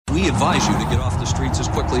advise you to get off the streets as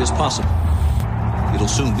quickly as possible. It'll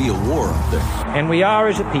soon be a war up there. And we are,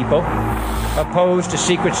 as a people, opposed to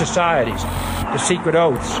secret societies, to secret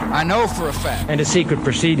oaths. I know for a fact. And to secret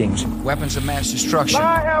proceedings. Weapons of mass destruction.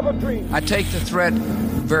 I have a dream. I take the threat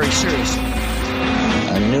very seriously.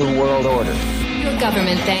 A new world order. Your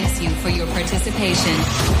government thanks you for your participation.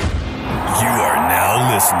 You are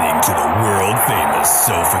now listening to the world-famous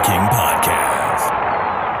Sofa King podcast.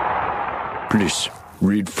 Please,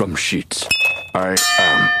 read from sheets. I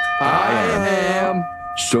am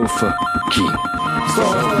Sofa King.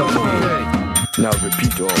 Now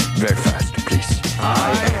repeat all very fast, please.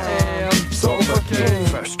 I am Sofa King.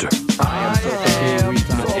 Faster. I am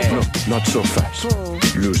Sofa King. No, not so fast.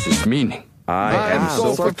 Loses meaning. I am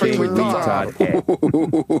Sofa King retard.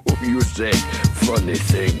 You say funny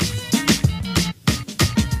things.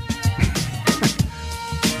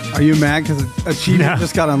 Are you mad because achievement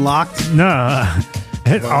just got unlocked? No.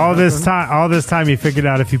 All this time, you figured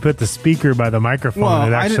out if you put the speaker by the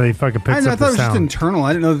microphone, it actually fucking picks I up thought the it was just sound. internal.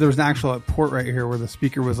 I didn't know that there was an actual port right here where the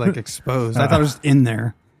speaker was like exposed. I thought it was just in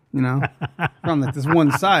there, you know, from like this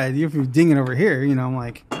one side. If you're dinging over here, you know, I'm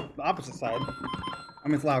like the opposite side. I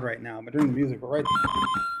mean, it's loud right now, but during the music, but right,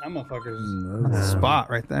 that motherfucker's that's a spot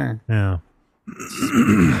right there. Yeah.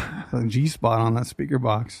 A G spot on that speaker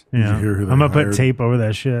box. Yeah. I'm gonna put tape over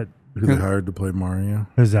that shit. Who they hired to play Mario?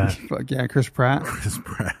 Who's that? Fuck yeah, Chris Pratt. Chris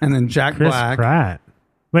Pratt. And then Jack Chris Black. Pratt.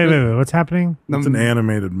 Wait, what's happening? It's an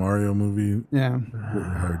animated Mario movie. Yeah. They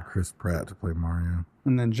hired Chris Pratt to play Mario.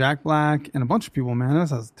 And then Jack Black and a bunch of people, man.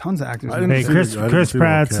 This has tons of actors. Hey, Chris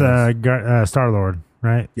Pratt's Star-Lord,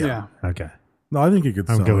 right? Yeah. Okay. No, I think he could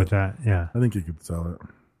sell it. I'm good with that, yeah. I think he could sell it.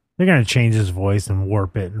 They're going to change his voice and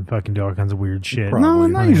warp it and fucking do all kinds of weird shit. No,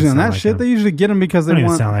 not usually on that shit. Him. They usually get him because they don't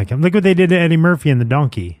want... even sound like him. Look what they did to Eddie Murphy and the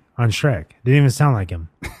donkey on Shrek. Didn't even sound like him.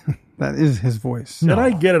 That is his voice. No. And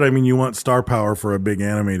I get it. I mean, you want star power for a big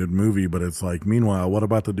animated movie, but it's like, meanwhile, what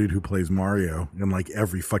about the dude who plays Mario in like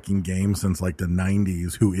every fucking game since like the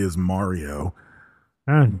 90s who is Mario?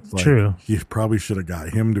 Like, true. You probably should have got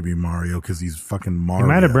him to be Mario because he's fucking Mario.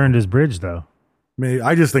 He might have burned his bridge, though. Maybe.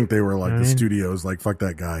 I just think they were like the studios, like, fuck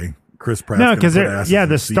that guy. Chris Pratt. No, because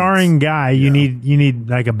the starring guy, you need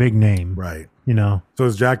like a big name. Right. You know. So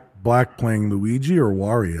is Jack Black playing Luigi or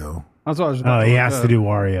Wario? That's what I was he has to do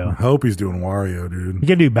Wario. I hope he's doing Wario, dude. He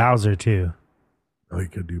could do Bowser, too. Oh, he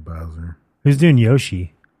could do Bowser. Who's doing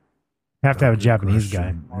Yoshi? Have to have a Japanese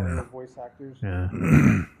guy. Yeah. Voice actors. Yeah.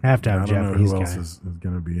 Have to have a Japanese guy. Who guy. else is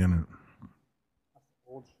going to be in it?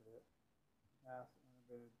 Old shit.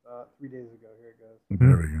 3 days ago. Here it goes.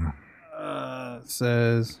 There we go. It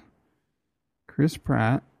says Chris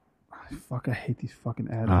Pratt. Fuck, I hate these fucking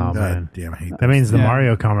ads. Oh, man. Damn, I hate that means the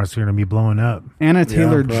Mario comics are going to be blowing up. Anna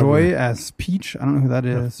Taylor-Joy as Peach. I don't know who that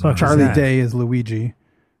is. Charlie Day is Luigi.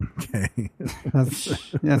 Okay.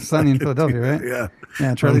 That's Sunny in Philadelphia, right? Yeah.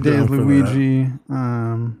 Yeah, Charlie Day is Luigi.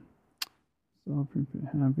 Happy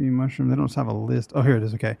Mushroom. They don't have a list. Oh, here it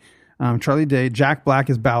is. Okay. Charlie Day. Jack Black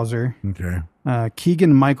is Bowser. Okay.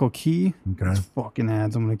 Keegan Michael Key. Okay. That's fucking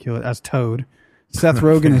ads. I'm going to kill it. As Toad. Seth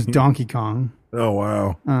Rogen is Donkey Kong. Oh,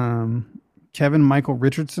 wow. Kevin Michael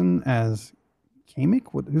Richardson as Kamek?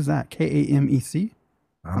 Who's that? Kamec?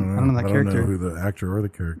 I don't know that character. I don't know who the actor or the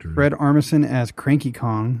character is. Fred Armisen as Cranky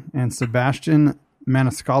Kong and Sebastian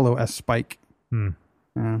Maniscalco as Spike.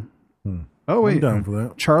 Yeah. Oh, wait. I'm down for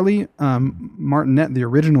that. Charlie Martinet, the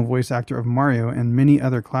original voice actor of Mario and many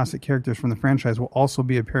other classic characters from the franchise, will also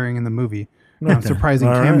be appearing in the movie. Surprising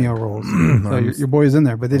cameo roles. So your boy's in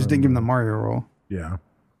there, but they just didn't give him the Mario role. Yeah.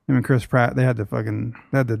 Him and Chris Pratt, they had to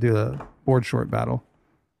do the board short battle.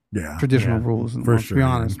 Yeah. Traditional rules. And For let's sure. be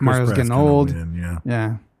honest, Chris Mario's Pratt's getting gonna old. win,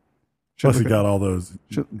 Yeah. Plus he got all those.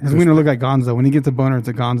 His wiener look like Gonzo. When he gets a boner, it's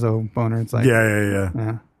a Gonzo boner. It's like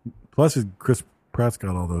Yeah. Plus Chris Pratt's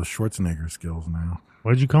got all those Schwarzenegger skills now.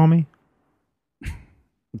 What did you call me?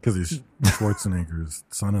 Because he's Schwarzenegger's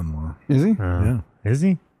son-in-law. Is he? Yeah. Is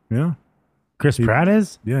he? Yeah. Chris Pratt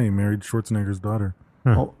is? Yeah, he married Schwarzenegger's daughter.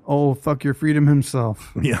 Huh. Oh, fuck your freedom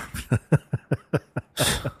himself. Yeah.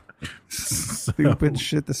 Stupid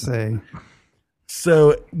shit to say.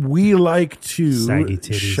 So we like to Saggy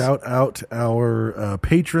titties. shout out our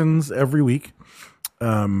patrons every week.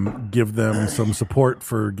 Give them some support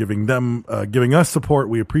for giving us support.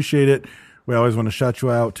 We appreciate it. We always want to shout you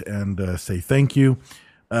out and say thank you.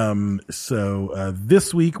 So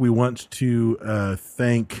this week we want to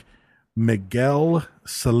thank Miguel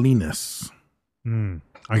Salinas.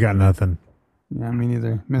 I got nothing. Yeah, me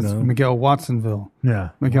neither. Miguel Watsonville. Yeah.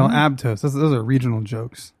 Miguel Abtos. Those are regional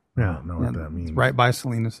jokes. I don't know what that means. Right by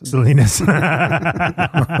Salinas. Salinas.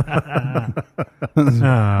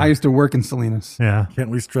 I used to work in Salinas. Yeah. Can't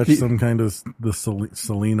we stretch some kind of the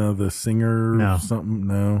Selena, the singer, No. or something?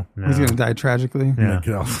 No. He's gonna die tragically. Yeah.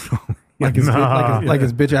 Like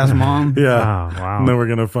his bitch ass mom. Yeah. Oh, wow. And then we're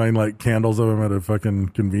gonna find like candles of him at a fucking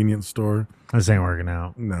convenience store. This ain't working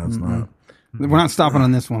out. No, it's not. We're not stopping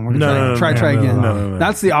on this one. We're gonna try again. No.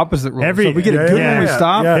 That's the opposite rule. Every- So if we get a good yeah, one, we yeah,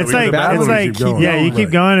 stop. yeah. It's we like, get a bad it's one, we like, keep going. yeah, you keep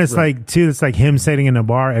Right. going. It's like, too, it's like him sitting in a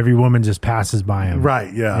bar. Every woman just passes by him.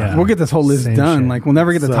 Right, yeah. Yeah. We'll get this whole list Same done. shit. Like we'll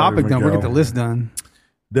never get the Sorry, topic done. We'll get the Miguel. list done.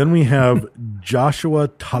 Then we have Joshua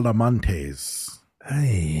Talamantes.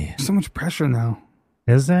 Hey. So much pressure now.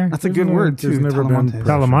 Is there? That's a good word There's too. never been Talamantes.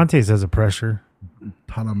 Talamantes has a pressure.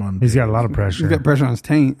 Talamantes. He's got a lot of pressure. He's got pressure on his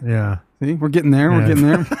taint. Yeah. See, we're getting there. We're Yeah. getting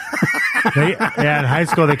there. Yeah, in high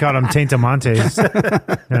school they called him Taintamontes.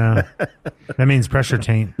 Yeah. That means pressure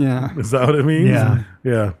taint. Yeah. Is that what it means? Yeah.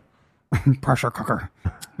 Yeah. Pressure cooker.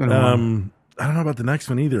 I don't know about the next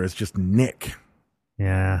one either. It's just Nick.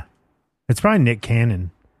 Yeah. It's probably Nick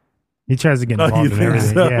Cannon. He tries to get Oh, involved you in think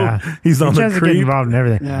everything. so? Yeah. He's on he the tries to get creep? involved in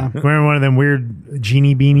everything. Yeah. Wearing one of them weird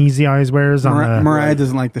genie beanies he always wears on the Mariah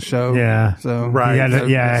doesn't like the show. Yeah. So Right. He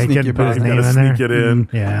sneak couldn't your put his back. name Gotta in there. sneak it in.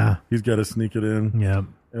 Yeah. He's got to sneak it in. Yep.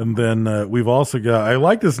 And then we've also got, I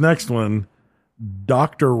like this next one,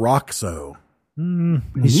 Dr. Roxo.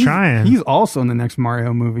 He's trying. He's also in the next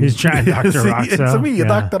Mario movie. He's trying, Dr. Roxo. It's me, Yeah.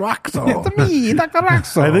 Dr. Roxo. It's me, Dr.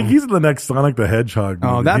 Roxo. I think he's in the next Sonic the Hedgehog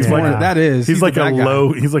movie. Oh, that's he's one. like, That is. He's like the a bad guy.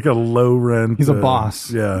 low. He's like a low rent. He's a boss.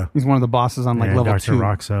 Yeah. He's one of the bosses on like Yeah, level Dr. 2.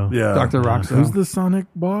 Roxo. Yeah. Dr. Roxo. Who's the Sonic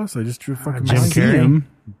boss? I just drew fucking Jim I blank. see Carrey? him.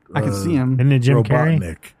 I can see him. Isn't it Jim Carrey?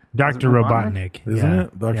 Robotnik. Dr. Robotnik. Isn't Yeah.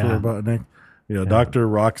 it? Dr. Yeah. Robotnik? Yeah, Dr.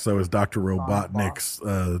 Roxo is Dr. Robotnik's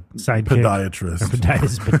Sidekick. podiatrist.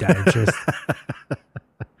 Podiatrist.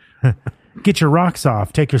 Get your rocks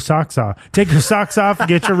off. Take your socks off. Take your socks off and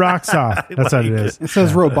get your rocks off. That's what it is. It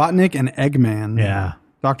says Robotnik and Eggman. Yeah.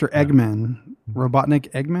 Dr. Eggman. Robotnik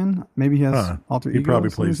Eggman? Maybe he has alter ego. He probably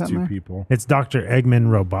something plays like that two in there? people. It's Dr. Eggman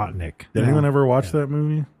Robotnik. Did anyone ever watch that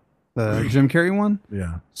movie? The Jim Carrey one?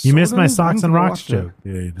 Yeah. You missed Sort my of. socks I and don't think I rocks watched it. joke.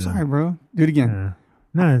 Yeah, you did. Sorry, bro. Do it again.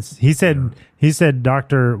 No, he said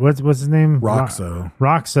Dr. What's his name? Roxo.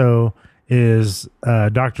 Roxo is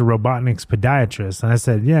Dr. Robotnik's podiatrist. And I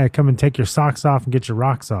said, yeah, come and take your socks off and get your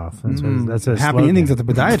rocks off. That's a Happy slogan. endings at the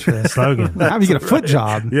podiatrist. Slogan. How do you get a foot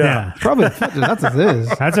job? Yeah. Probably a foot job. That's what it is.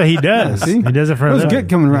 That's what he does. See? He does it for a It was living. good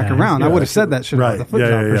coming back Yeah. around. I would have said that shit about the foot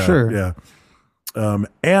job for sure. Yeah.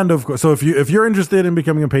 And of course, so if you're interested in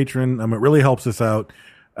becoming a patron, it really helps us out.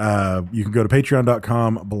 You can go to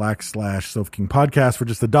patreon.com/Sofa King Podcast. For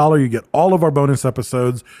just $1, you get all of our bonus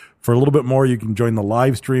episodes. For a little bit more, you can join the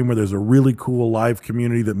live stream where there's a really cool live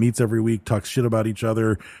community that meets every week, talks shit about each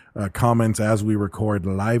other, comments as we record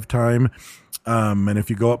live time. And if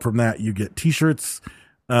you go up from that, you get t-shirts.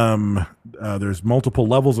 There's multiple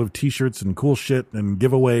levels of t-shirts and cool shit and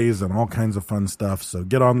giveaways and all kinds of fun stuff. So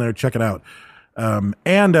get on there, check it out.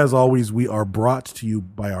 And as always, we are brought to you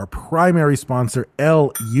by our primary sponsor,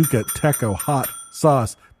 El Yucateco hot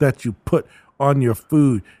sauce that you put on your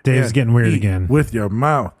food. Dave's and getting weird eat again. with your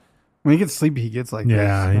mouth. When he gets sleepy, he gets like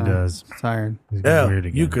Yeah, this. he does. Tired. He's getting El weird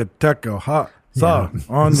again. Yucateco hot sauce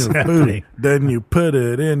on your Exactly. food. Then you put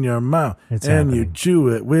it in your mouth It's and you happening. chew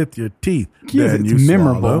it with your teeth. Keith, then it's you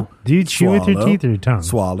memorable. swallow. Do you chew with your swallow, teeth or your tongue?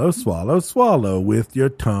 Swallow with your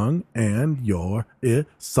tongue and your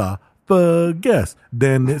esophagus.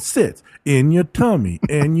 Then it sits in your tummy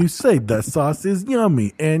and you say that sauce is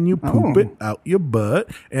yummy and you poop it out your butt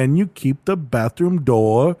and you keep the bathroom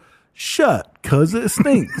door shut because it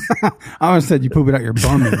stinks. I always said you poop it out your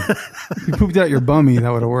bummy. If you pooped it out your bummy, that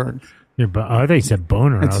would have worked. I thought you said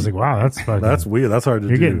boner. I was like, wow, that's fucking. That's weird. That's hard to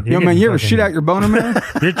You're do. getting- Yo, man, you ever fucking- shit out your boner, man?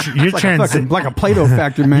 You're Like a fucking- like a Play-Doh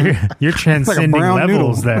factory, man. You're transcending brown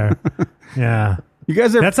levels noodle. there. Yeah. You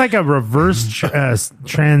guys are. That's like a reverse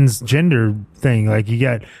transgender thing. Like you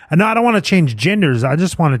get, no, I don't want to change genders. I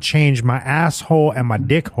just want to change my asshole and my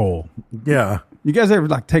dick hole. Yeah. You guys ever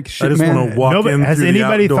like take a I shit, just man? want to walk Nobody- in has through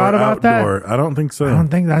anybody the thought about that? outdoor. I don't think so. I don't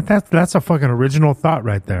think that's a fucking original thought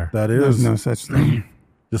right there. That There's is. no such thing.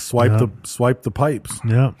 Just swipe the pipes.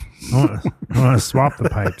 Yep. I want to swap the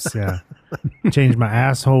pipes. Yeah. Change my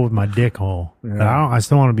asshole with my dick hole. But I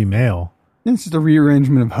still want to be male. It's just a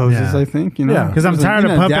rearrangement of hoses, Yeah. I think. You know, Yeah. Because I'm There's tired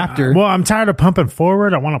an of pumping. adapter. Well, I'm tired of pumping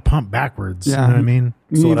forward. I want to pump backwards. Yeah. You know what I mean?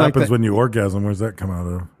 You So need what like happens that- when you orgasm? Where's that come out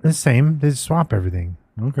of? The same. They just swap everything.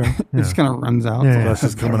 Okay. It just kind of runs out. Yeah. That's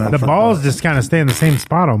just coming out. The balls just kind of stay in the same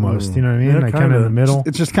spot almost. You know what I mean? Yeah, like kind of in kinda. the middle.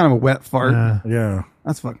 It's just kind of a wet fart. Yeah. Yeah.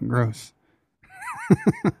 That's fucking gross.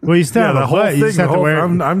 Well, you still have the a whole butt. thing. You just have to wear.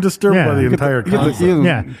 I'm disturbed by the entire concept.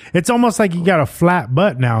 Yeah, it's almost like you got a flat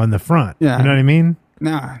butt now in the front. Yeah. You know what I mean?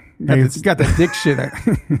 Nah, you got that dick shit.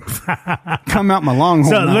 Come out my long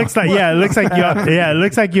hole. So it now. looks like it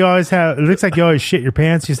looks like you always have. It looks like you always shit your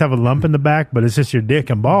pants. You just have a lump in the back, but it's just your dick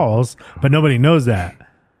and balls. But nobody knows that.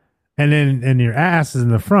 And your ass is in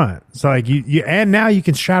the front. So like you and now you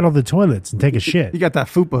can straddle the toilets and take a shit. You got that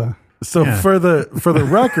fupa. So for the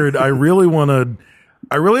record, I really want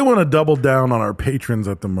to double down on our patrons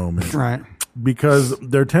at the moment. Right. Because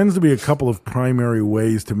there tends to be a couple of primary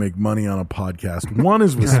ways to make money on a podcast. One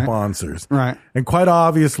is with sponsors. Right. And quite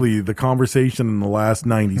obviously, the conversation in the last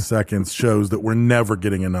 90 seconds shows that we're never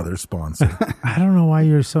getting another sponsor. I don't know why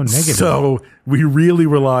you're so negative. So we really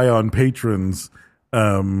rely on patrons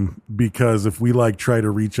because if we try to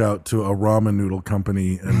reach out to a ramen noodle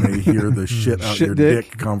company and they hear the shit out your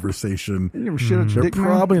dick conversation, you ever shit out your they're dick, man?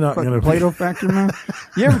 probably not going to Play-Doh factory, man.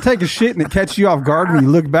 You ever take a shit and it catches you off guard when you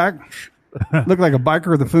look back? Look like a biker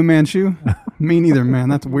with a Fu Manchu? Me neither, man.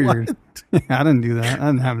 That's weird. Yeah, I didn't do that. That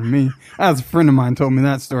didn't happen to me. That was a friend of mine told me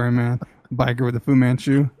that story, man. Biker with a Fu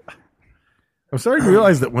Manchu. I'm starting to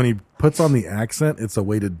realize that when he puts on the accent, it's a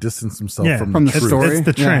way to distance himself from the truth. story. It's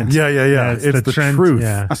the trend. Yeah. It's the trend. truth.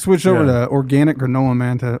 Yeah. I switched over to organic granola,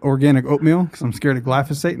 man, to organic oatmeal because I'm scared of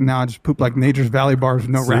glyphosate, and now I just poop like Nature's Valley bars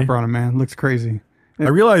with no wrapper on them, man. It looks crazy. I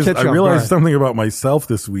realized Catch you off guard. something about myself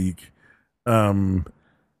this week.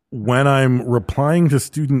 When I'm replying to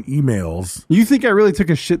student emails, You think I really took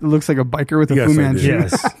a shit that looks like a biker with a Yes, Fu I did. Manchu?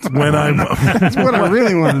 Yes. when I'm That's what I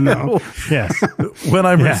really want to know. Yes. when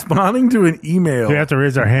I'm Yeah. responding to an email, We have to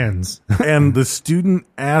raise our hands. and the student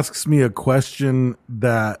asks me a question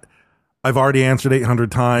that I've already answered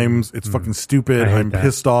 800 times. It's fucking stupid. I hate I'm that.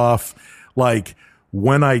 pissed off. Like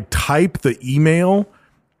when I type the email,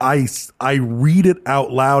 I read it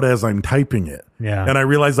out loud as I'm typing it. Yeah. And I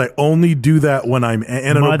realize I only do that when and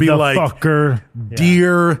it'll be like, Motherfucker.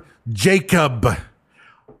 Dear Jacob,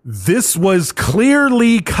 this was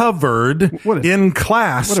clearly covered in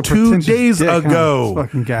class what a 2 pretentious days dick, huh? ago. This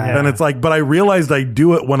fucking guy. And it's like, but I realized I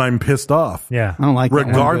do it when I'm pissed off. Yeah. I don't like that one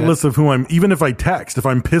Regardless bit. of who I'm, even if I text, if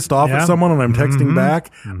I'm pissed off Yeah. at someone and I'm texting back,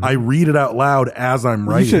 I read it out loud as I'm You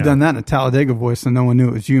writing. should have done that in a Talladega voice so no one knew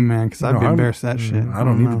it was you, man, because I'd be embarrassed of that shit. I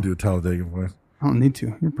don't need know. to do a Talladega voice. I don't need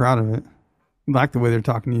to. You're proud of it. You like the way they're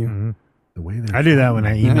talking to you. The way they I do that when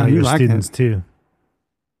I email you your like students it. too.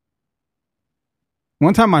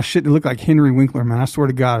 One time my shit looked like Henry Winkler, man. I swear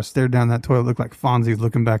to God, I stared down that toilet, looked like Fonzie's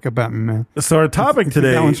looking back up at me, man. So our topic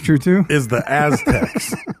today That one's true too? is the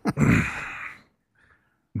Aztecs.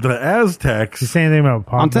 The Aztecs. You say anything about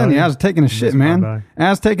Pop I'm telling you, I was taking a shit, man. I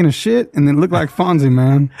was taking a shit and then looked like Fonzie,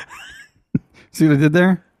 man. See what I did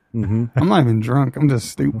there? Mm-hmm. I'm not even drunk. I'm just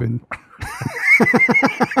stupid.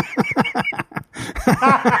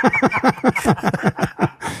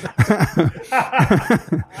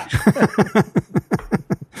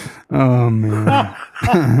 Oh, man.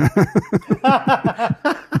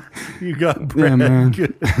 You got Yeah, Brad.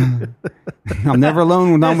 man. I'm never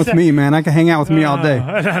alone when I'm with me, man. I can hang out with me all day.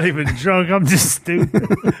 I'm not even drunk. I'm just stupid.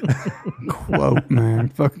 Quote, man.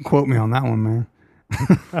 Fucking quote me on that one, man.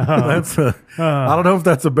 That's a. I don't know if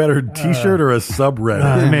that's a better T-shirt or a subreddit.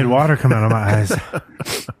 I made water come out of my eyes.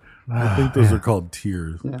 I think those are called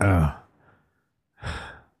tears. Oh,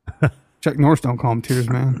 Chuck Norris don't call them tears,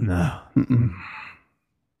 man. no.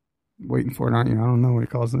 Waiting for it, aren't you? I don't know what he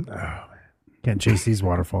calls it. Can't chase these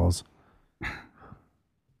waterfalls.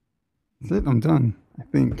 That's it. I'm done, I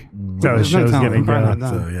think. So the There's no show's telling. getting I'm probably good. not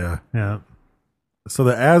So done. yeah. Yeah. So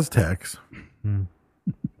the Aztecs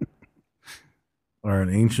are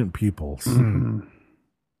an ancient peoples.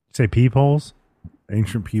 Say peepholes?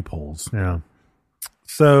 Ancient peoples. Yeah.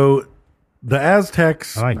 So the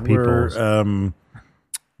Aztecs I like were peoples.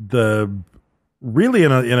 really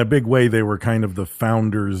in a big way they were kind of the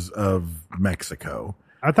founders of Mexico.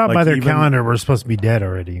 I thought Like by their even- calendar we're supposed to be dead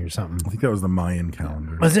already or something. I think that was the Mayan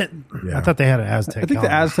calendar. Was it? Yeah. I thought they had an Aztec I think calendar.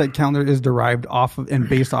 the Aztec calendar is derived off of and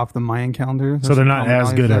based off the Mayan calendar. So they're not as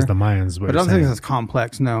There's good commonalities as the there. Mayans. But I don't think it's as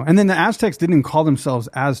complex, no. And then the Aztecs didn't call themselves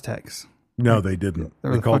Aztecs. No, they didn't. They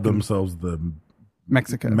were They the called fucking- themselves the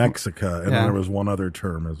Mexico. Mexica, and Yeah. then there was one other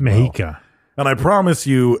term as well. Mexica. And I promise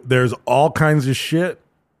you, there's all kinds of shit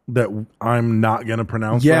that I'm not going to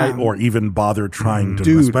pronounce Yeah. right or even bother trying to,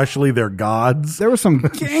 Dude. especially their gods. There were some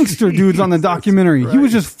gangster dudes on the documentary. He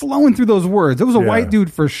was just flowing through those words. It was a Yeah. white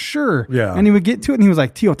dude for sure. Yeah. And he would get to it and he was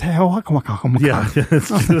like, Tio Teo. Yeah, it's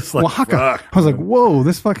just like, fuck. I was like, whoa,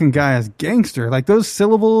 this fucking guy is gangster. Like those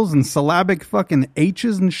syllables and syllabic fucking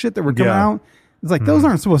H's and shit that were coming Yeah. out. It's like, those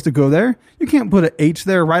aren't supposed to go there. You can't put an H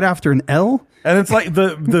there right after an L. And it's like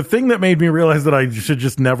the thing that made me realize that I should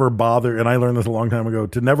just never bother, and I learned this a long time ago,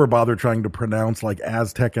 to never bother trying to pronounce like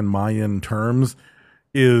Aztec and Mayan terms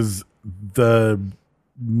is the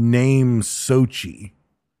name Xochi.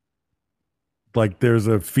 Like there's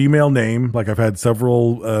a female name, like I've had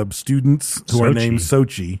several students who are named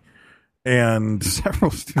Xochi, and several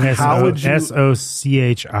students. How would you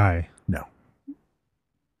Sochi? No.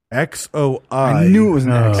 XOI. I knew it was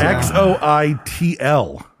an X.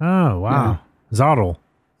 XOITL. Oh wow, Zotl.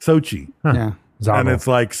 Xochi. Huh. Yeah. Zotl. And it's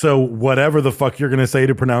like, so whatever the fuck you're going to say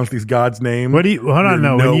to pronounce these gods' names. What do you? Hold on,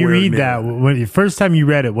 no. When you read that, it. when the first time you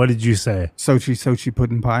read it, what did you say? Sochi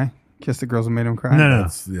pudding pie. Kiss the girls and made them cry. No.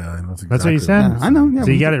 That's exactly That's what you said. Yeah, I know. Yeah, So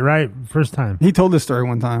you got it right first time. He told this story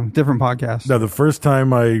one time, different podcast. No, the first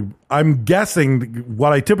time I'm guessing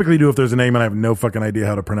what I typically do if there's a name and I have no fucking idea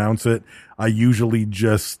how to pronounce it, I usually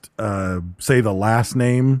just say the last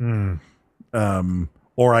name,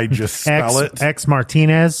 or I just spell it. X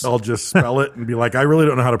Martinez. I'll just spell it and be like, I really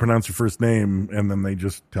don't know how to pronounce your first name, and then they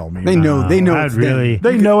just tell me. They know. They know. I'd It's really.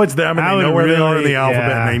 They know it's them, and I they know would where they are in really- the alphabet,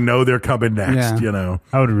 yeah. and they know they're coming next. Yeah. You know.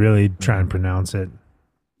 I would really try and pronounce it.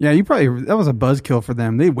 Yeah, you probably that was a buzzkill for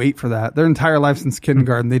them. They wait for that their entire life since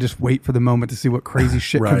kindergarten. They just wait for the moment to see what crazy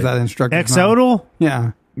shit comes Right. out of the instructor's mouth. Exodal?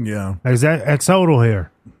 Yeah, Yeah. Is that Exodal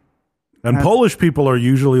here? And Polish people are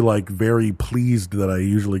usually like very pleased that I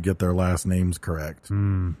usually get their last names correct.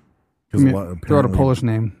 throw out a Polish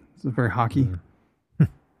name. It's very hockey.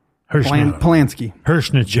 Polanski.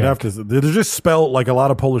 Hirschnicek. You'd have to. They're just spelled like a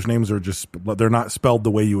lot of Polish names are just. They're not spelled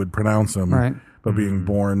the way you would pronounce them. Right. But being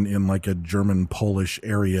born in like a German Polish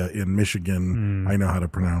area in Michigan, I know how to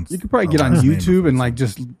pronounce. You could probably get on YouTube and like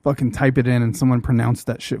just fucking type it in, and someone pronounce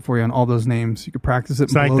that shit for you on all those names. You could practice it.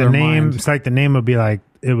 It's like the name. It's like the name would be like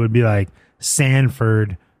it would be like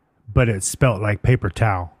Sanford, but it's spelled like paper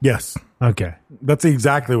towel. Yes, Okay. that's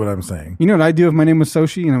exactly what I'm saying. You know what I'd do if my name was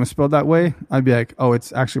Sochi and it was spelled that way? I'd be like, oh,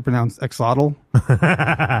 it's actually pronounced Exodal.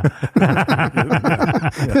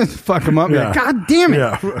 Fuck them up. Be like, God damn it.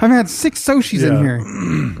 Yeah. I've had 6 Sochis in here.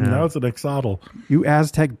 Now it's an Exodal. You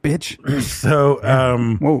Aztec bitch. So,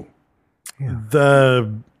 Whoa.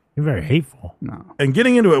 the You're very hateful. No. and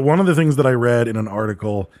getting into it, one of the things that I read in an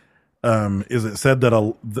article is it said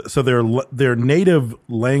that their native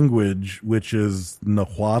language, which is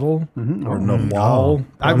Nahuatl or Nahual,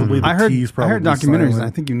 probably I the heard T's probably documentaries, and silent. I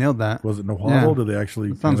think you nailed that. Was it Nahuatl? Yeah. Did they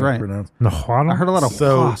actually Sounds right. pronounce? Nahuatl? I heard a lot of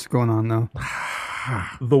So- floss going on, though.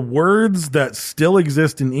 The words that still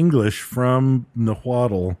exist in English from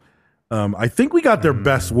Nahuatl, I think we got their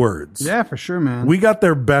best words. Yeah, for sure, man. We got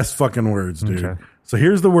their best fucking words, dude. Okay. So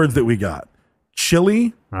here's the words that we got: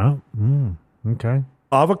 chili, Oh. Okay.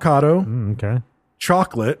 avocado, Okay.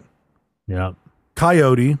 chocolate, Yeah.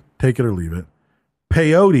 coyote, take it or leave it,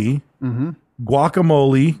 peyote,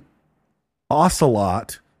 guacamole,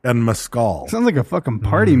 ocelot, and mescal. Sounds like a fucking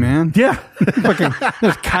party, man. Yeah. Fucking,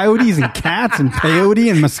 there's coyotes and cats and peyote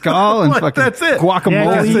and mescal and Like, fucking that's it. guacamole.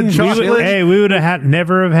 Yeah, 'cause and chocolate- chili. Hey, we would have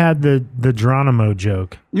never have had the Geronimo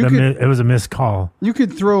joke. You could- It was a missed call. You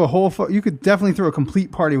could throw a whole. You could definitely throw a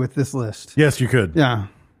complete party with this list. Yes, you could. Yeah.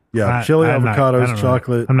 Yeah. Chili, I'm not- I avocados, don't know.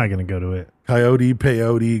 chocolate, I'm not going to go to it. coyote,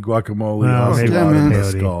 peyote, guacamole, No, ocelot, maybe yeah, for the and man.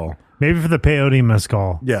 peyote. mescal. Maybe for the peyote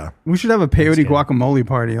mescal. Yeah. We should have a peyote good. guacamole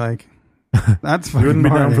party. Like, that's fucking You wouldn't be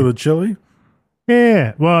down party. for the chili?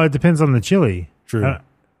 Yeah. Well, it depends on the chili. True.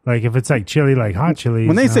 Like if it's like chili, like hot chili.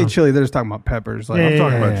 When they say chili, they're just talking about peppers. Like, I'm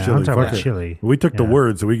talking about yeah, chili. I'm talking Fuck about it. chili. We took the Yeah.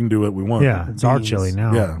 word, so we can do what we want. Yeah, it's our Beans. chili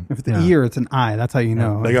now. Yeah. if it's the Yeah. E or it's an I, that's how you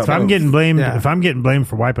know. They got If I'm both. getting blamed, Yeah. if I'm getting blamed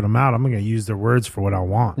for wiping them out, I'm going to use their words for what I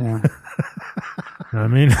want. yeah. You know what I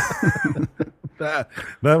mean?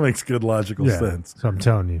 that makes good logical sense. So I'm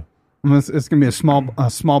telling you. It's gonna be a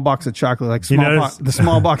small box of chocolate, like You small notice- the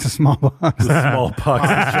small box of small box, Small pox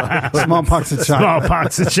of chocolate. small box of Small chocolate,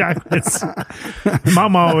 box of chocolates.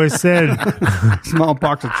 Mama always said, small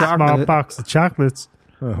box of small chocolate. box of chocolates.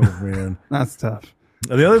 Oh, man. That's tough.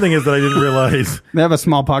 And the other thing is that I didn't realize They have a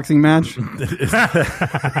small boxing match.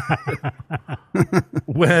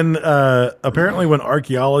 when apparently when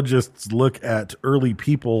archaeologists look at early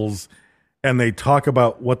peoples and they talk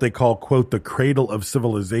about what they call, quote, the cradle of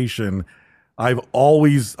civilization, I've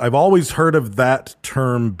always heard of that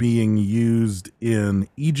term being used in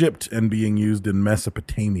Egypt and being used in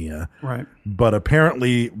Mesopotamia. Right. But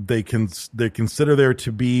apparently they consider there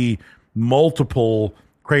to be multiple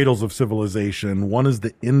cradles of civilization. One is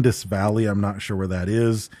the Indus Valley. I'm not sure where that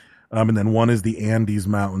is. And then one is the Andes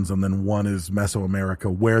Mountains. And then one is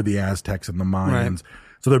Mesoamerica, where the Aztecs and the Mayans. Right.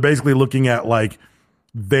 So they're basically looking at like,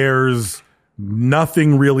 there's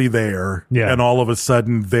nothing really there. Yeah. And all of a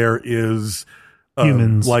sudden there is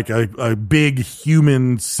Humans. like a big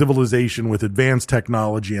human civilization with advanced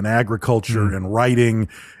technology and agriculture and writing,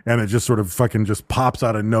 and it just sort of fucking just pops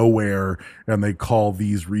out of nowhere, and they call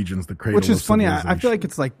these regions the cradle. Which is of funny. I civilization. feel like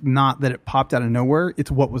it's like not that it popped out of nowhere.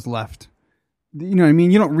 It's what was left. You know what I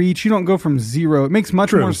mean? You don't go from zero. It makes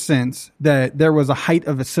much more sense that there was a height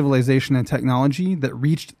of a civilization and technology that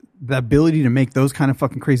reached the ability to make those kind of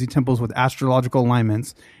fucking crazy temples with astrological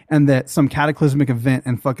alignments, and that some cataclysmic event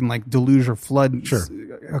and fucking like deluge or flood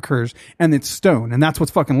occurs, and it's stone, and that's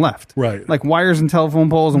what's fucking left. Right. Like wires and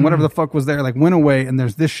telephone poles and whatever the fuck was there, like went away, and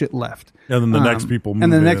there's this shit left. And then the next people moved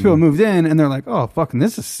and then the next in. people moved in, and they're like, oh, fucking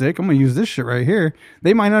this is sick. I'm going to use this shit right here.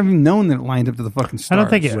 They might not have even known that it lined up to the fucking stars. I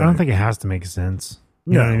don't think it has to make sense.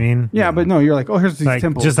 You know what I mean? Yeah, but no, you're like, oh, here's these Like,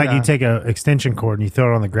 temples. just like yeah. you take a extension cord and you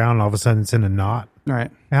throw it on the ground, and all of a sudden it's in a knot. Right.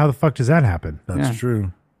 How the fuck does that happen? That's Yeah.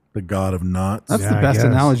 true. The god of knots. That's Yeah, the I best guess.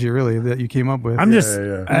 analogy, really, that you came up with. I'm just,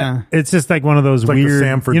 Yeah. it's just like one of those It's like the weird,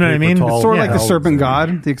 Sanford you know what I paper mean? towel. It's sort of Yeah. like the serpent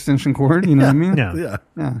god, the extension cord. You know what I mean? Yeah. Yeah.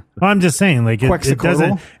 Yeah. Well, I'm just saying, like, it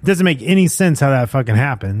Quetzalcoatl. doesn't make any sense how that fucking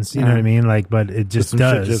happens. You know what I mean? Like, but it just some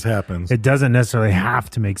does. shit just happens. It doesn't necessarily have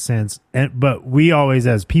to make sense. But we always,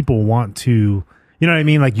 as people, want to, you know what I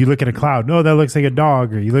mean? Like, you look at a cloud, oh, that looks like a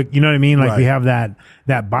dog, or you look, you know what I mean? Like, we Right. have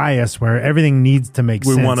that bias where everything needs to make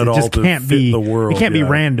We sense. want it all just to can't fit be the world, It can't be yeah.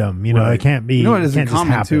 random. You know, Right. it can't be. You know what it is in can't just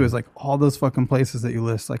common, too, happen. is like all those fucking places that you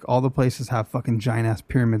list, like all the places have fucking giant ass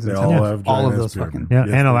pyramids and They temples. all have all of giant-ass those pyramids. fucking. Yeah, Yes,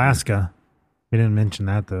 and they do. Alaska. We didn't mention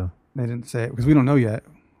that though. They didn't say it because we don't know yet.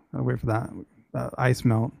 I'll wait for that. Ice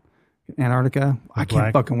melt. Antarctica. I can't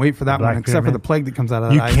black- fucking wait for that Black one, except for pyramid. the plague that comes out of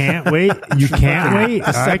that You ice. can't wait. You can't wait.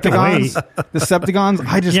 I can wait. The Septicons.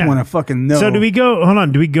 I just Yeah. want to fucking know. So do we go? Hold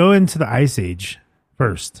on. Do we go into the ice age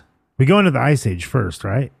first? We go into the ice age first,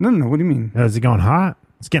 right? No. What do you mean? Is it going hot?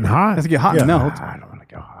 It's getting hot. It has to get hot and melt. I don't want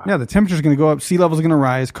to go hot. Yeah, the temperature's going to go up. Sea level's going to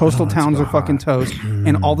rise. Coastal towns are fucking toast.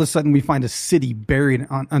 And all of a sudden, we find a city buried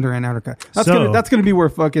under Antarctica. That's So- going to be where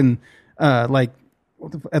fucking like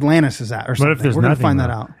what Atlantis is at, or something. What if there's We're going to nothing? find that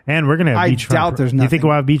though? out. And we're gonna have I beachfront. doubt there's You think nothing.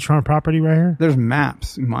 we'll have beachfront property right here? There's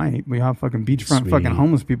maps. We might. We have fucking beachfront Sweet. fucking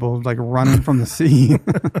homeless people like running from the sea.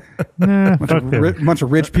 Nah, bunch, fuck of them. bunch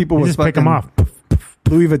of rich people You with just pick them fucking off.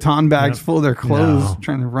 Louis Vuitton bags full of their clothes No.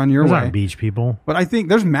 trying to run your Those way. aren't beach people. But I think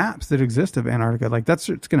there's maps that exist of Antarctica. Like it's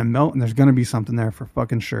going to melt and there's going to be something there for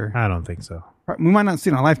fucking sure. I don't think so. We might not see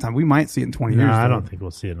it in our lifetime. We might see it in 20 No, years. I though. don't think we'll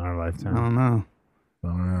see it in our lifetime. I don't know.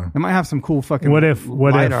 Oh, They might have some cool fucking What if?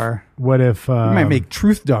 LiDAR. What if? They might make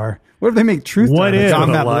truth dar. What if they make truth What dar that's if-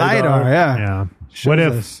 on that LiDAR? LiDAR? Yeah. Yeah. Shows What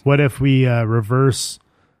if? us. What if we reverse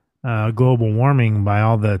global warming by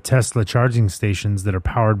all the Tesla charging stations that are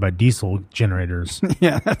powered by diesel generators?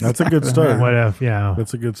 Yeah. That's a good start. What if? Yeah.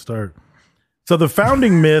 That's a good start. So the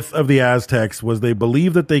founding myth of the Aztecs was they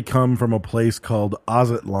believe that they come from a place called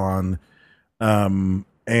Aztlan,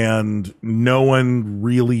 and no one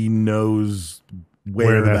really knows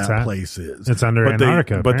where that's that at? place is. It's under but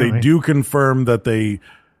Antarctica, but they apparently. do confirm that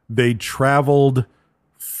they traveled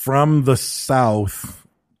from the south.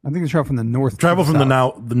 I think they travel from the north. Travel to from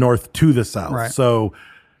south. the north to the south. Right. So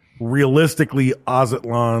realistically,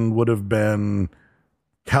 Aztlan would have been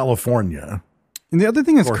California. And the other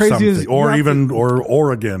thing that's Or crazy is something. Or even or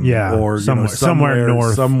Oregon, Yeah, or somewhere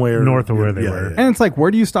north of where they yeah, were. yeah. and it's like,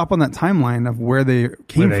 where do you stop on that timeline of where they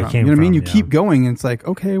came Where they from? came You know what I mean? from, You yeah. keep going, and it's like,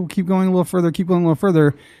 okay, we'll keep going a little further, keep going a little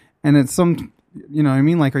further, and it's some, you know what I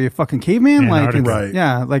mean? Like, are you a fucking caveman? Like, Antarctica. it's- Right.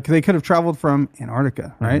 yeah, like they could have traveled from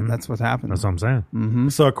Antarctica, right? That's what's happened. That's what I'm saying.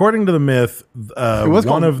 So according to the myth, It was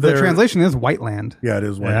one called, of their the translation is white land. yeah, it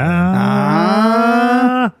is white.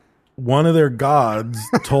 Ah. One of their gods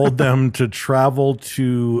told them to travel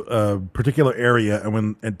to a particular area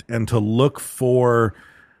and to look for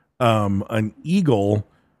an eagle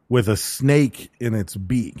with a snake in its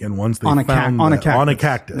beak. And once they On a found on a that- on a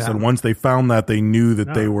cactus. cactus, Yeah. and once they found that, they knew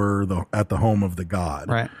that they were at the home of the god.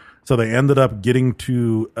 Right. So they ended up getting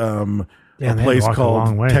to Damn, a they had to place walk a long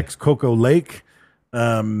called way. Texcoco Lake.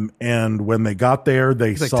 And when they got there,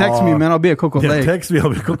 they It's like, saw. text me, man. I'll be at Coco Lake. Text me, I'll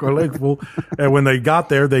be at Coco Lake. Well, and when they got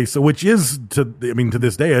there, they saw, which is to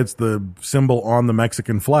this day, it's the symbol on the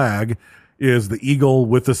Mexican flag, is the eagle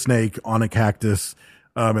with the snake on a cactus.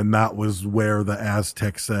 And that was where the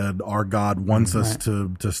Aztecs said, our God wants us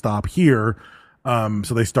to stop here.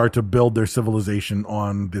 So they start to build their civilization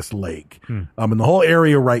on this lake. And the whole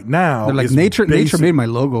area right now, They're like, is nature basic- made my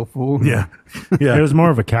logo, fool. Yeah. Yeah. It was more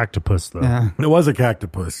of a cactopus, though. Yeah. It was a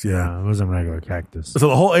cactopus. Yeah. It wasn't regular cactus. So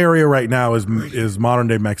the whole area right now is modern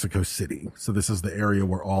day Mexico City. So this is the area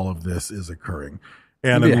where all of this is occurring.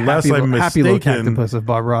 And It'd be a unless happy, I'm happy little mistaken, cactopus if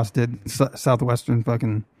Bob Ross did Southwestern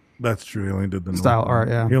fucking. that's true. He only did the Style north- art,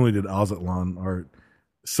 yeah. He only did Aztlan art.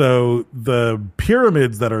 So the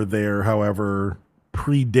pyramids that are there, however,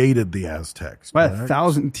 predated the Aztecs. By correct?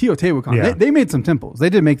 1,000. Teotihuacan. Yeah. They made some temples. They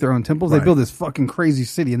did make their own temples. Right. They built this fucking crazy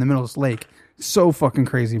city in the middle of this lake. So fucking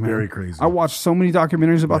crazy, man. Very crazy. I watched so many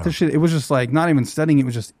documentaries about this shit. It was just like not even studying. It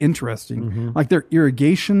was just interesting. Like their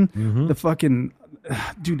irrigation, the fucking,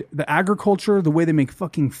 dude, the agriculture, the way they make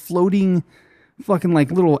fucking floating, fucking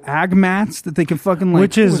like little ag mats that they can fucking like.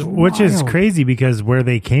 which is wild. crazy because where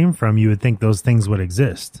they came from, you would think those things would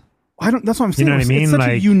exist. That's what I'm saying. You know what I mean? It's such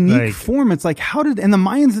a Like- unique like- form. It's like, and the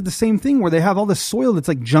Mayans did the same thing where they have all this soil that's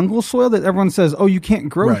like jungle soil that everyone says, oh, you can't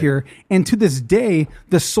grow Right. here. And to this day,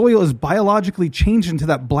 the soil is biologically changed into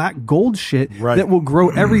that black gold shit Right. that will grow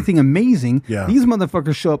everything amazing. Yeah. These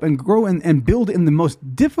motherfuckers show up and grow and build in the most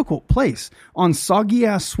difficult place on soggy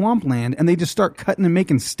ass swampland. And they just start cutting and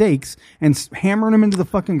making stakes and hammering them into the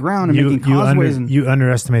fucking ground and making causeways. You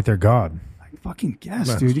underestimate their god. Fucking guess,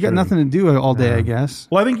 That's dude. You got true. nothing to do all day, I guess.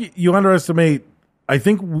 Well, I think you underestimate. I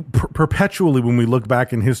think perpetually when we look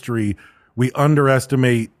back in history, we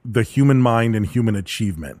underestimate the human mind and human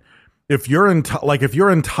achievement. If your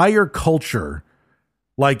entire culture,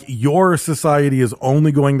 like your society, is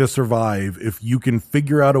only going to survive if you can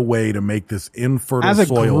figure out a way to make this infertile As a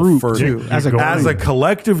soil group, fertile. too. As a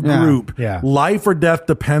collective Yeah. group, Yeah. life or death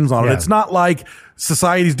depends on it. Yeah. It's not like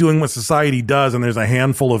society's doing what society does, and there's a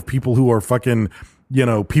handful of people who are fucking,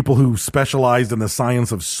 people who specialized in the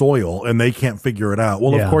science of soil and they can't figure it out.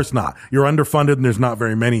 Well, Yeah. of course not. You're underfunded and there's not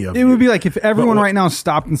very many of It you. would be like if everyone But- right now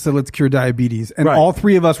stopped and said, let's cure diabetes. And Right. all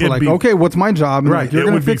three of us were It'd like, be- okay, what's my job? And Right. like, you're It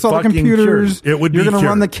going to would be fix all the fucking computers. cured. It would You're be going to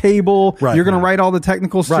run the cured. cable. Right. You're going to write all the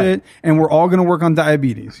technical Right. shit. And we're all going to work on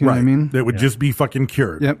diabetes. You know what I mean? It would just be fucking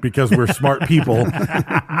cured Yep. because we're smart people.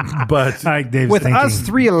 But Like Dave's With thinking. us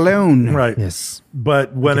three alone. right. Yes.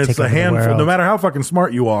 But when could it's take a over the handful, world. no matter how fucking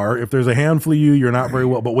smart you are, if there's a handful of you, you're not very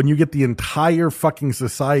well. But when you get the entire fucking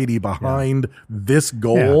society behind this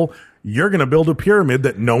goal, you're going to build a pyramid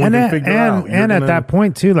that no one can figure out. You're And at gonna- that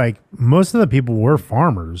point too, like most of the people were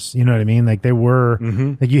farmers. You know what I mean? Like they were,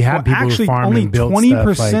 like you had Well, people actually, who farmed only and built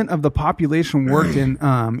 20% stuff, like- of the population worked in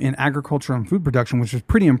agriculture and food production, which is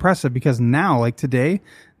pretty impressive because now, like today,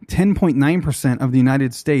 10.9% of the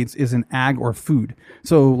United States is in ag or food.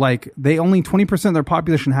 So, like, they only 20% of their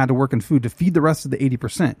population had to work in food to feed the rest of the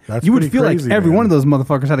 80%. That's you would pretty feel crazy, like every man. one of those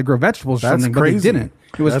motherfuckers had to grow vegetables or That's something, crazy. but they didn't.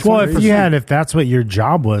 It was That's well, 20%. if that's what your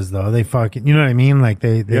job was, though, they fucking, you know what I mean? Like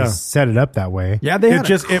they Yeah. set it up that way. Yeah, they had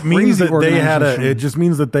it means crazy that they had organization. it just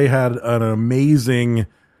means that they had an amazing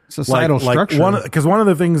Societal structure. Because one of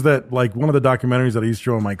the things that, like, one of the documentaries that I used to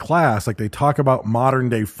show in my class, like, they talk about modern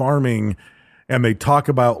day farming, and they talk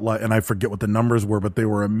about, like, and I forget what the numbers were, but they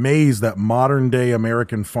were amazed that modern day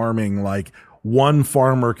American farming, like, one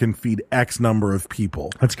farmer can feed X number of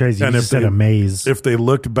people. That's crazy. And You if just said they- a maze. If they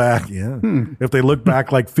looked back, if they looked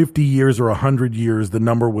back like 50 years or 100 years, the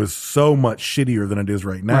number was so much shittier than it is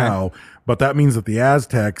right now. Right. But that means that the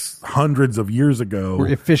Aztecs, hundreds of years ago, We're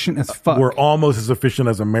efficient as fuck. were almost as efficient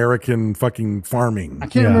as American fucking farming. I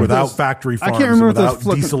can't remember without those- factory I farms, can't remember and those without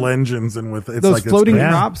floating- diesel engines, and with it's those like floating it's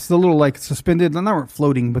crazy. crops, the little like suspended, they weren't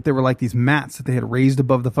floating, but they were like these mats that they had raised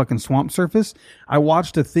above the fucking swamp surface. I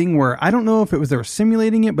watched a thing where I don't know if it was they were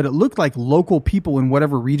simulating it, but it looked like local people in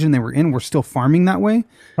whatever region they were in were still farming that way.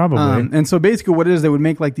 Probably. And so basically what it is, they would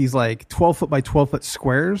make like these like 12 foot by 12 foot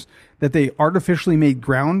squares that they artificially made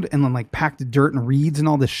ground and then like packed dirt and reeds and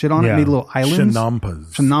all this shit on it, Yeah. made little islands.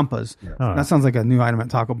 Chinampas. That sounds like a new item at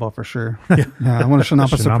Taco Bell for sure. Yeah, I want a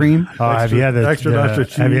Chinampa Supreme. Oh, have you had the extra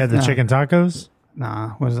cheese. have you had the Yeah. chicken tacos? Nah,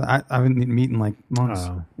 what is it? I haven't eaten meat in like months.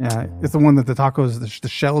 Oh. Yeah, it's the one that the tacos, the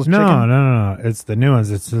shell's No, chicken. no. It's the new ones.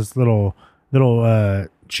 It's this little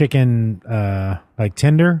chicken like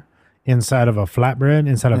tender inside of a flatbread,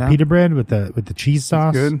 inside of Yeah. pita bread with the cheese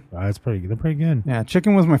sauce. good. It's pretty. They're pretty good. Yeah,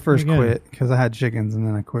 chicken was my first Pretty good. quit because I had chickens and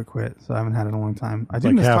then I quit. So I haven't had it in a long time. I do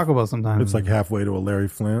Like miss half- Taco Bell sometimes. It's like halfway to a Larry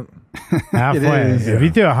Flint. Halfway. is, If you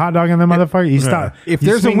threw a hot dog in the motherfucker, you stop. if you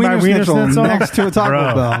there's a swing by wiener schnitzel Schnitzel, next to a Taco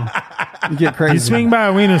bro, Bell, you get crazy. You swing by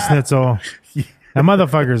a wiener schnitzel, that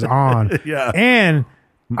motherfucker's on. Yeah. And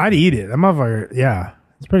I'd eat it. That motherfucker, yeah.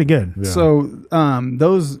 It's pretty good. So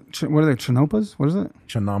those what are they? Chinampas? What is it?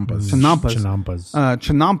 Chinampas. Chinampas. Chinampas.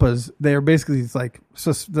 Chinampas. They are basically it's like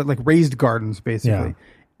they're like raised gardens, basically. Yeah.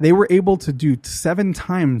 They were able to do 7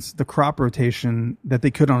 times the crop rotation that they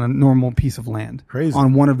could on a normal piece of land. Crazy.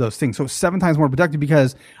 On one of those things. So 7 times more productive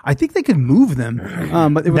because I think they could move them.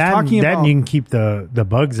 But it was talking about you can keep the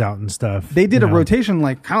bugs out and stuff. they did you a know. rotation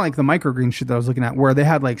like kind of like the microgreen shit that I was looking at where they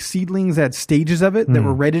had like seedlings that had stages of it that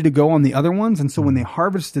were ready to go on the other ones. And so when they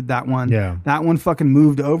harvested that one, Yeah. that one fucking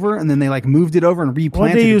moved over and then they like moved it over and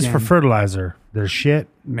replanted What they use again. for fertilizer? their shit.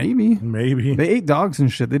 Maybe. They ate dogs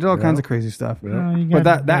and shit. They did all kinds of crazy stuff. But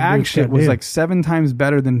that ag shit was like 7 times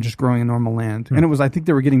better than just growing in normal land. And it was, I think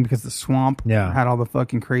they were getting because the swamp had all the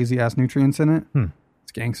fucking crazy ass nutrients in it.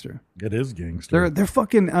 It's gangster. It is gangster. Their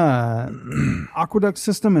fucking aqueduct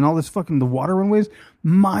system and all this fucking the water runways,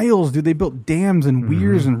 miles, dude. They built dams and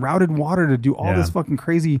weirs and routed water to do all this fucking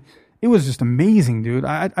crazy. It was just amazing, dude.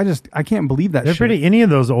 I can't believe that. They're shit. pretty. Any of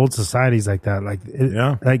those old societies like that,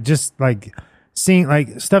 like just like seeing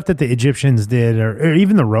like stuff that the Egyptians did, or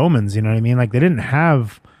even the Romans. You know what I mean? Like they didn't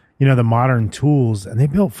have the modern tools, and they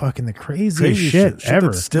built fucking the craziest shit ever.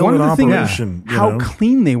 That's still One in of the things, operation. how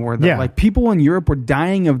clean they were. Though. Yeah. Like people in Europe were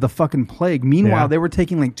dying of the fucking plague. Meanwhile, they were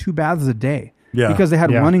taking like 2 baths a day. Yeah. Because they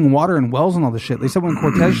had running water and wells and all this shit. They said when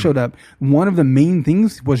Cortez showed up, one of the main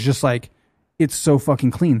things was just like, it's so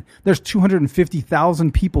fucking clean. There's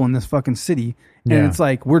 250,000 people in this fucking city. And it's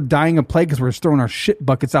like, we're dying of plague because we're just throwing our shit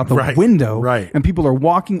buckets out the window. Right. And people are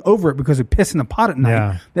walking over it because they piss in the pot at night.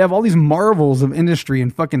 Yeah. They have all these marvels of industry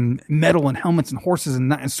and fucking metal and helmets and horses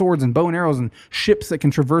and swords and bow and arrows and ships that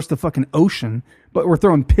can traverse the fucking ocean. But we're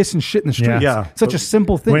throwing piss and shit in the streets. Yeah. Such a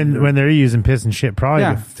simple thing. when they're using piss and shit, probably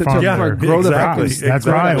to farm their grow the crops. fucking. That's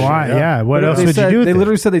probably why. Yeah. What else would you do? With They it?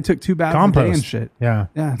 literally said they took 2 baths a day and Compost. shit. Yeah.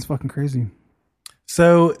 Yeah, it's fucking crazy.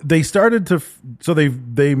 So they started to. So they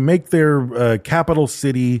make their capital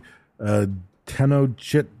city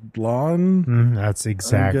Tenochtitlan. That's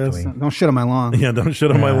exactly. Don't shit on my lawn. Yeah, don't shit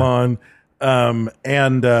on my lawn.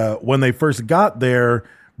 And when they first got there,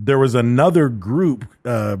 there was another group.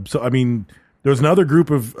 There was another group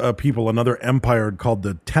of people, another empire called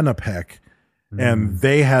the Tenapec, and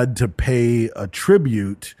they had to pay a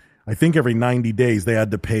tribute. I think every 90 days they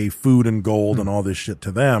had to pay food and gold and all this shit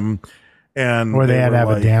to them. And Or they had were to have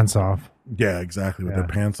like, a dance off. Yeah, exactly, with their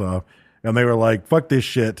pants off. And they were like, fuck this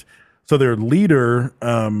shit. So their leader,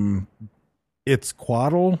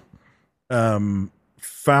 Itzcoatl,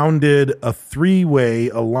 founded a 3-way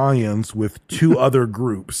alliance with 2 other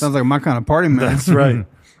groups. Sounds like my kind of party, man. That's right.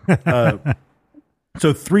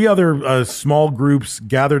 So 3 other small groups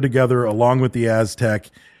gathered together along with the Aztec,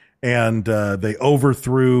 and they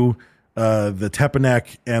overthrew the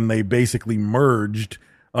Tepanec, and they basically merged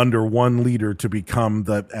under one leader to become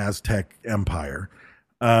the Aztec Empire.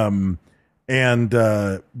 And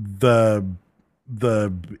the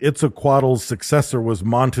Itzcoatl's successor was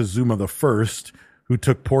Montezuma the First, who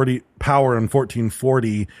took power in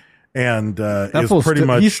 1440, and is pretty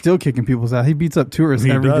much he's still kicking people's ass. He beats up tourists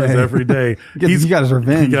every day. He got his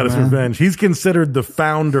revenge. He got his revenge. He's considered the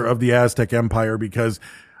founder of the Aztec Empire because,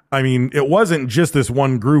 I mean, it wasn't just this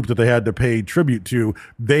one group that they had to pay tribute to.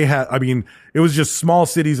 They had, I mean, it was just small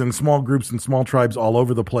cities and small groups and small tribes all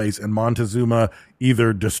over the place. And Montezuma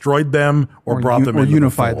either destroyed them or brought them or into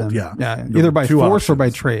unified the fold. them. Yeah. Either by Two force or by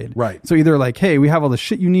options. trade. Right. So either like, hey, we have all the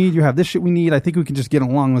shit you need. You have this shit we need. I think we can just get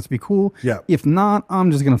along. Let's be cool. Yeah. If not,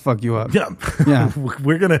 I'm just gonna fuck you up. Yeah. Yeah.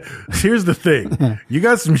 Here's the thing. You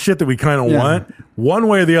got some shit that we kind of Yeah. want. One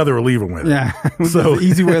way or the other, we're leaving with it. Yeah. So The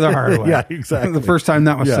easy way or the hard way. Yeah, exactly. The first time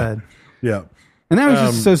that was said. Yeah. And that was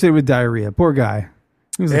just associated with diarrhea. Poor guy.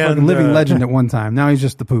 He was a fucking living legend at one time. Now he's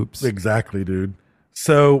just the poops. Exactly, dude.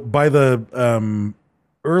 So by the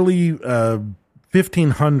early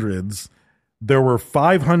 1500s, there were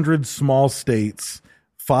 500 small states,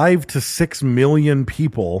 5 to 6 million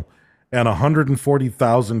people, and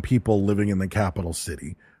 140,000 people living in the capital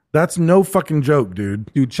city. That's no fucking joke,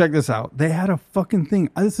 dude. Dude, check this out. They had a fucking thing.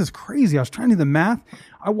 This is crazy. I was trying to do the math.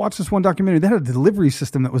 I watched this one documentary. They had a delivery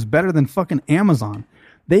system that was better than fucking Amazon.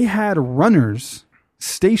 They had runners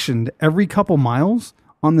stationed every couple miles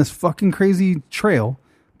on this fucking crazy trail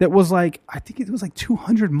that was like, I think it was like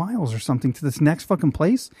 200 miles or something to this next fucking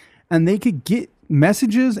place. And they could get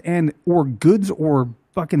messages and or goods or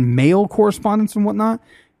fucking mail correspondence and whatnot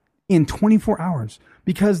in 24 hours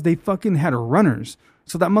because they fucking had runners.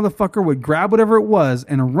 So that motherfucker would grab whatever it was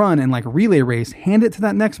and run and like relay race, hand it to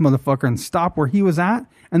that next motherfucker and stop where he was at.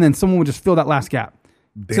 And then someone would just fill that last gap.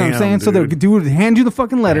 See what I'm saying? Dude. So the dude would hand you the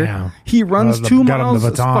fucking letter. Damn. He runs Got 2 him miles the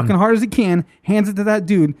as baton. fucking hard as he can, hands it to that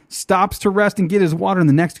dude, stops to rest and get his water, and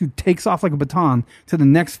the next dude takes off like a baton to the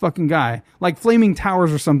next fucking guy. Like Flaming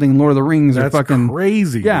Towers or something, Lord of the Rings That's or fucking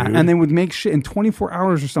crazy, Yeah, dude. and they would make shit in 24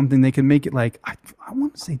 hours or something. They could make it like, I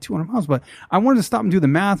want to say 200 miles, but I wanted to stop and do the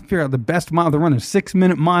math, figure out the best mile to run, a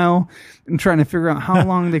 6-minute mile, and trying to figure out how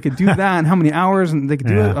long they could do that and how many hours and they could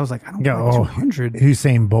do it. I was like, I don't know, 200.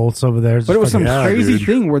 Usain Bolt's over there. But it was some crazy dude.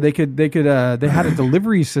 thing where they had a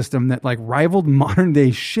delivery system that like rivaled modern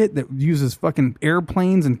day shit that uses fucking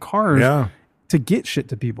airplanes and cars Yeah. to get shit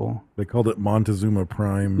to people. They called it Montezuma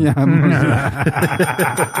Prime. Yeah.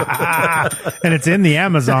 and it's in the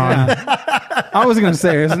Amazon. I was going to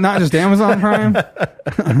say, is it not just Amazon Prime?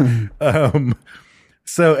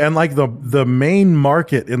 So, and like the main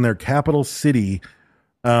market in their capital city,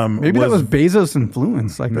 Maybe that was Bezos'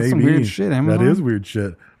 influence. Like, that's some weird shit, Amazon. That is weird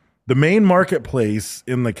shit. The main marketplace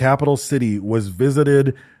in the capital city was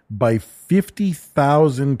visited by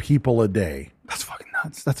 50,000 people a day. That's fucking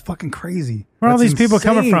nuts. That's fucking crazy. Where are all these people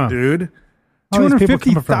insane, coming from, dude?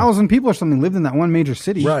 250,000 people or something lived in that one major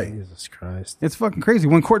city. Right. Jesus Christ. It's fucking crazy.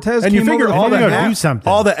 When Cortez And came you figure over, all they the gotta do ag, something.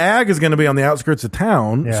 all the ag is going to be on the outskirts of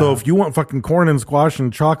town. Yeah. So if you want fucking corn and squash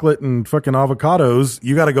and chocolate and fucking avocados,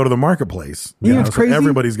 you got to go to the marketplace. You know what's So crazy?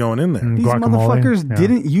 everybody's going in there. these Guacamole. motherfuckers Yeah.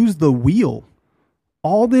 didn't use the wheel.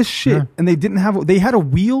 All this shit, Yeah. and they didn't have. They had a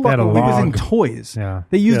wheel. They had a It was in log. toys. Yeah.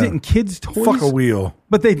 They used Yeah. it in kids' toys. Fuck a wheel.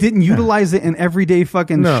 But they didn't utilize it in everyday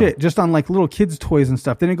fucking No. shit, just on like little kids' toys and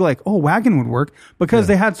stuff. They didn't go like, oh, wagon would work, because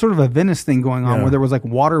they had sort of a Venice thing going on Yeah. where there was like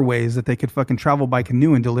waterways that they could fucking travel by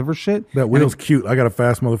canoe and deliver shit. That And wheel's it- cute. I got a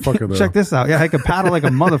fast motherfucker though. Check this out. Yeah, I could paddle like a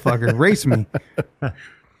motherfucker. Race me.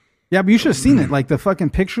 Yeah, but you should have seen it. Like the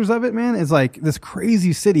fucking pictures of it, man, is like this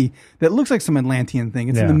crazy city that looks like some Atlantean thing.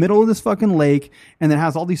 It's in Yeah. the middle of this fucking lake, and it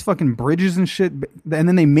has all these fucking bridges and shit. And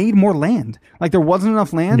then they made more land. Like there wasn't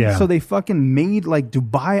enough land, Yeah. so they fucking made like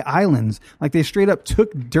Dubai islands. Like they straight up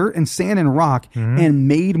took dirt and sand and rock and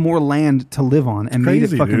made more land to live on and made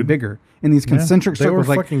Crazy, it fucking dude. bigger. In these concentric They were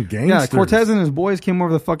circles, like fucking yeah, gangsters. Cortez and his boys came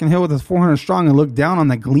over the fucking hill with his 400 strong and looked down on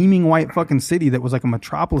that gleaming white fucking city that was like a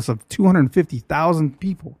metropolis of 250,000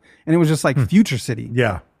 people, and it was just like future city.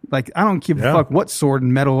 Yeah. Like I don't give Yeah. a fuck what sword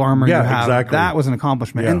and metal armor Yeah, you have. exactly. That was an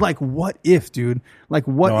accomplishment. Yeah. And like, what if, dude? Like,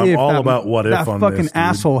 what No, I'm if all about what if that on fucking this, dude.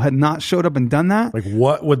 asshole had not showed up and done that? Like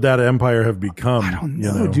what would that empire have become? I don't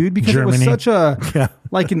you know, dude, because Germany. it was such a Yeah.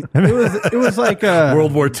 like an it was like a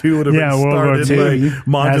World War II would have Yeah, been World War started II. by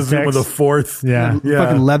Montezuma Aztecs. the Fourth. Yeah.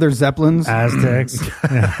 fucking leather zeppelins. Aztecs.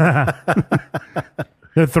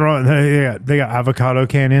 They're throwing. They got avocado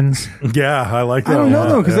cannons. Yeah, I like that. I don't know one.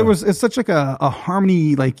 though, because Yeah. it's such like a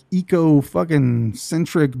harmony, like eco fucking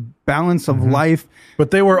centric balance of life.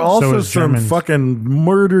 But they were also is some Germans. fucking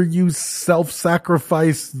murder you,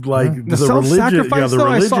 self-sacrifice, like The the religion. self-sacrifice, Yeah, the though,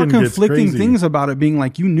 I religion saw gets conflicting crazy. things about it being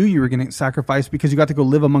like you knew you were going to sacrifice because you got to go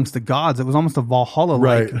live amongst the gods. It was almost a Valhalla like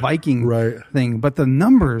Right. Viking Right. thing. But the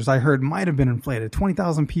numbers I heard might have been inflated.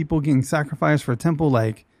 20,000 people getting sacrificed for a temple.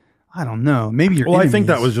 Like, I don't know. Maybe you're. Well, I think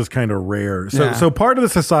that was just kind of rare. So, Yeah. so part of the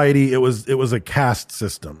society, it was a caste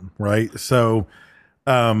system, right? So,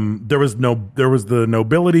 there was the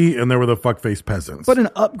nobility and there were the fuckface peasants. But an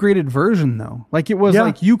upgraded version, though, like it was Yeah.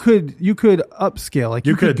 like you could upscale, like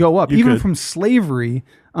you, You could could. go up You even could. from slavery.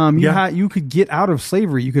 Yeah. You could get out of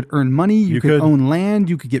slavery. You could earn money. You could could. own land.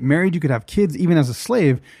 You could get married. You could have kids. Even as a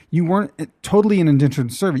slave, you weren't totally an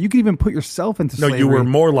indentured servant. You could even put yourself into no, slavery. you were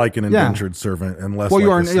more like an Yeah. indentured servant and less. Well, like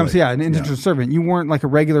you are a slave. an indentured servant. You weren't like a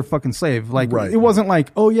regular fucking slave. Like Right. it wasn't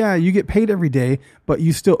like, oh yeah, you get paid every day, but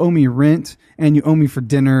you still owe me rent and you owe me for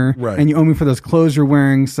dinner Right. and you owe me for those clothes you're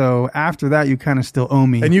wearing. So after that, you kind of still owe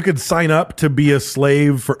me. And you could sign up to be a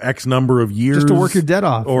slave for X number of years, Just to work your debt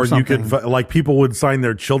off or or you could something. like people would sign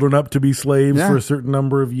their children up to be slaves Yeah. for a certain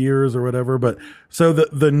number of years or whatever. But so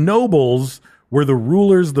the nobles were the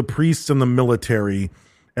rulers, the priests, and the military,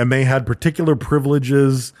 and they had particular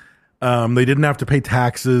privileges. They didn't have to pay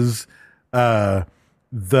taxes. And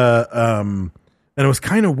it was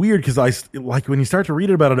kind of weird because like when you start to read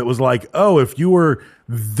about it, it was like, oh, if you were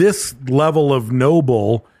this level of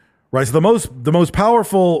noble, right? So the most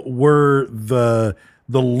powerful were the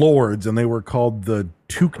lords, and they were called the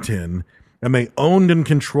Tuktin, and they owned and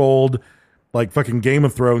controlled like fucking Game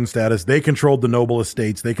of Thrones status. They controlled the noble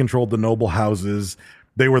estates. They controlled the noble houses.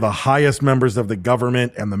 They were the highest members of the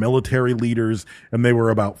government and the military leaders, and they were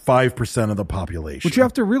about 5% of the population. But you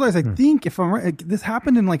have to realize, I think, if I'm right, like, this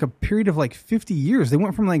happened in like a period of like 50 years. They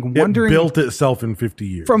went from like It wandering built itself in 50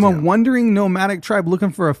 years. from a yeah. wandering nomadic tribe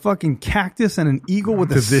looking for a fucking cactus and an eagle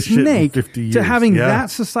with a To this shit in snake 50 to years, having yeah. that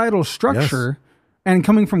societal structure and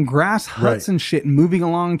coming from grass huts Right. and shit and moving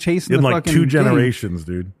along chasing in the like fucking 2 thing. generations,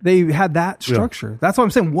 dude. They had that structure. That's what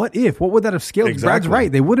I'm saying. What would that have scaled? Brad's Exactly.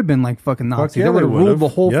 right. They would have been like fucking Nazis. yeah, they would they have ruled would've. the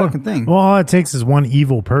whole Yeah. fucking thing. Well, all it takes is one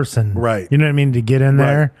evil person, Right. You know what I mean, to get in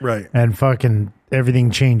there, Right. And fucking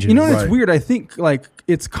everything changes. You know, it's Right. weird. I think like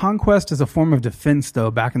it's conquest as a form of defense,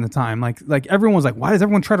 though. Back in the time, like everyone was like, why does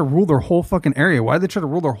everyone try to rule their whole fucking area? Why do they try to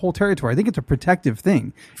rule their whole territory? I think it's a protective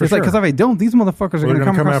thing. For It's like sure. because if I don't, these motherfuckers are Well, going to they're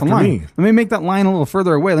gonna come across the come after line. me. Let me make that line a little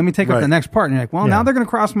further away. Let me take up Right. the next part. And you're like, well, Yeah. now they're going to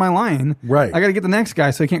cross my line. Right. I got to get the next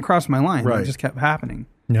guy so he can't cross my line. Right. It just kept happening.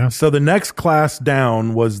 yeah. So the next class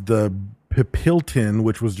down was the Pipiltin,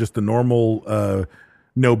 which was just the normal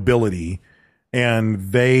nobility,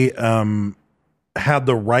 and they had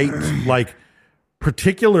the right, like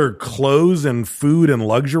particular clothes and food and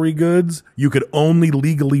luxury goods you could only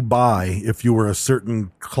legally buy if you were a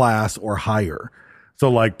certain class or higher. So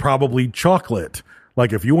like probably chocolate.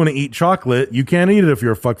 Like if you want to eat chocolate, you can't eat it if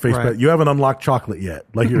you're a fuckface peasant. You haven't unlocked chocolate yet.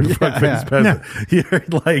 Like you're a fuckface peasant.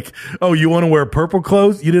 You're like, oh, you want to wear purple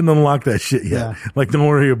clothes? You didn't unlock that shit yet. Yeah. Like don't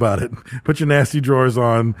worry about it. Put your nasty drawers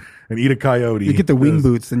on and eat a coyote. You get the wing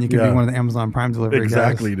boots, then you can be one of the Amazon Prime delivery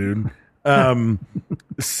exactly, guys. Dude.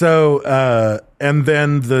 And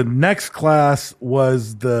then the next class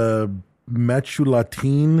was the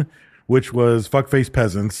Mechulatin, which was fuckface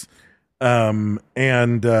peasants.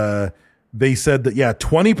 They said that,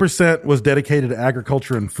 20% was dedicated to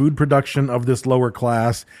agriculture and food production of this lower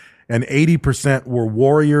class, and 80% were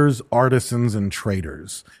warriors, artisans, and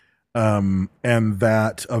traders. And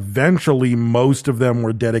that eventually most of them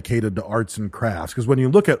were dedicated to arts and crafts. Because when you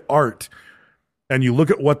look at art and you look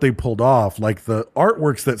at what they pulled off, like the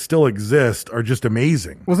artworks that still exist are just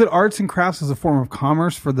amazing. Was it arts and crafts as a form of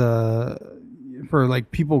commerce for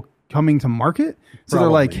like people coming to market? So Probably.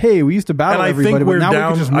 They're like, hey, we used to battle everybody, but now we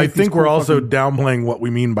can just make I these think cool we're also fucking- downplaying what we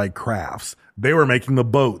mean by crafts. They were making the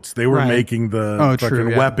boats. They were Right. making the fucking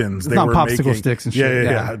true, yeah. weapons. It's They not were popsicle making, sticks and shit,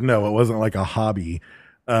 yeah. No, it wasn't like a hobby.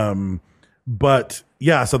 But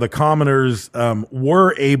yeah, so the commoners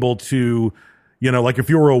were able to, like if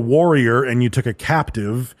you were a warrior and you took a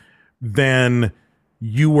captive, then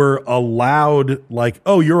you were allowed, like,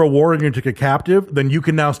 oh, you're a warrior and you took a captive, then you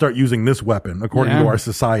can now start using this weapon according to our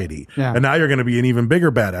society. Yeah. And now you're going to be an even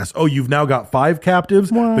bigger badass. Oh, you've now got 5 captives,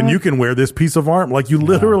 then you can wear this piece of armor. Like you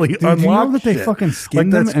literally Dude, unlock do you know that they shit. fucking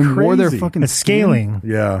skinned them that's and wore their crazy. fucking It's scaling. skin?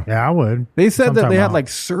 Yeah. Yeah, I would. They said that Sometime they had out. like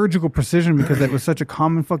surgical precision because that was such a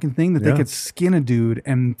common fucking thing that they Yeah. could skin a dude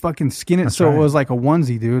and fucking skin it That's so right. it was like a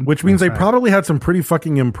onesie, dude. Which means they probably had some pretty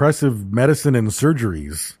fucking impressive medicine and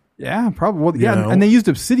surgeries. Yeah, probably. Well, yeah, You know? and they used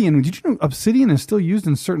obsidian. Did you know obsidian is still used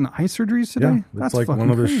in certain eye surgeries today? Yeah, That's it's like fucking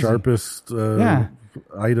one of the crazy. sharpest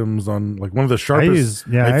items on, like one of the sharpest.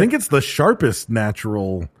 I think it's the sharpest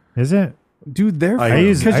natural. Is it? Dude, they're I I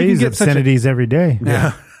use because you can get such a, obscenities every day.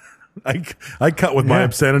 Yeah. I cut with my Yeah.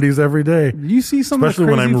 obscenities every day. You see some Especially of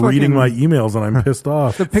the when crazy I'm reading my fucking- emails and I'm pissed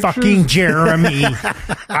off. the pictures. Fucking Jeremy.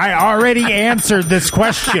 I already answered this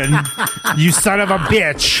question. You son of a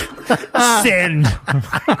bitch. Send.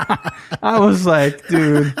 I was like,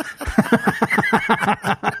 dude.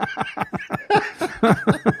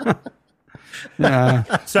 Yeah,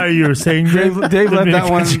 Sorry, you were saying Dave let that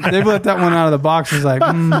one. Dave let that one out of the box. He's like,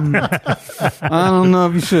 I don't know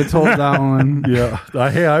if you should have told that one. Yeah.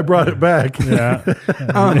 Hey, I brought it back. Yeah.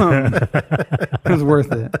 It was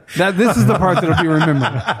worth it. This is the part that'll be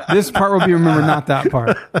remembered. This part will be remembered, not that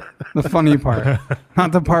part. The funny part,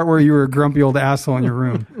 not the part where you were a grumpy old asshole in your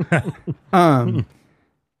room.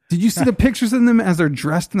 Did you see the pictures of them as they're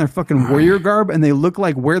dressed in their fucking warrior garb and they look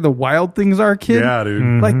like Where the Wild Things Are, kid? Yeah,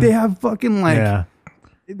 dude. Like they have fucking Yeah.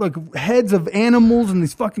 like heads of animals and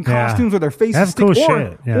these fucking Yeah. costumes with their faces. That's stick, cool or,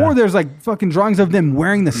 shit, yeah. or there's like fucking drawings of them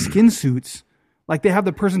wearing the skin suits. Like they have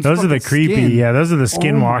the person's Those are the fucking creepy. skin. Yeah, those are the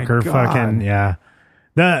Oh my skinwalker God. fucking. Yeah.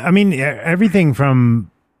 Everything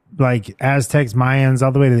from like Aztecs, Mayans,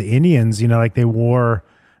 all the way to the Indians, like they wore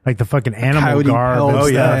like the fucking animal Coyote garb and pelts,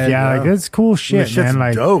 stuff. yeah, Yeah, like that's cool shit, shit's man.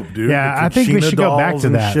 Like dope, dude. Yeah, The I think we Kachina should go back dolls to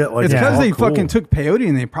and that. shit, like, It's Yeah. because all they cool. fucking took peyote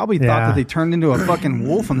and they probably thought Yeah. that they turned into a fucking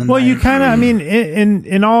wolf on the Well, night. you kind of, I mean,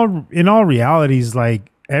 in all realities, like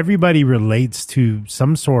everybody relates to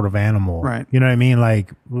some sort of animal, Right. You know what I mean?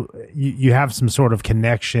 Like you have some sort of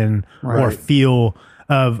connection or Right. feel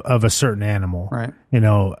of a certain animal, Right.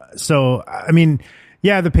 So I mean,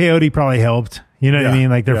 yeah, the peyote probably helped. You know what I Yeah, mean?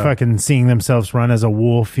 Like they're yeah. fucking seeing themselves run as a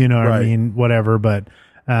wolf. You know what I Right. mean? Whatever, but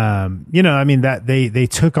I mean that they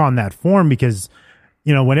took on that form because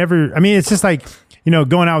whenever, I mean, it's just like,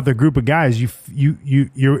 going out with a group of guys, you're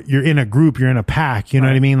in a group, you're in a pack, you know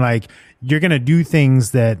what I mean? Like you're going to do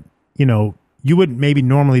things that, you wouldn't maybe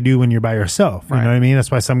normally do when you're by yourself. You know what I mean? That's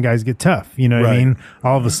why some guys get tough, you know what I Right. mean?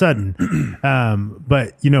 All of a sudden.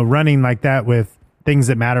 But running like that with things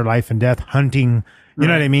that matter, life and death, hunting, you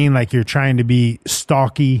know what I mean? Like you're trying to be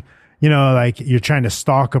stalky, like you're trying to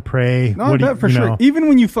stalk a prey. No, What do that you- for you sure. know? Even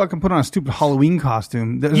when you fucking put on a stupid Halloween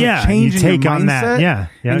costume, there's Yeah, a change you in your take on that. mindset. Yeah,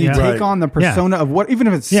 yeah, and you yeah. take Right. on the persona of what, even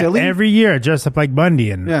if it's Yeah, silly. every year I dress up like Bundy,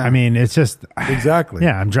 and Yeah. I mean it's just Exactly.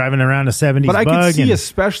 yeah. I'm driving around a '70s but I bug, could see, and,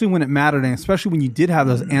 especially when it mattered, and especially when you did have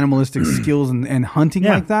those animalistic skills and hunting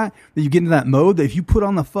Yeah. like that you get into that mode that if you put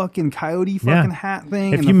on the fucking coyote fucking hat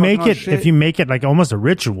thing, if and you the make fucking it, shit, if you make it like almost a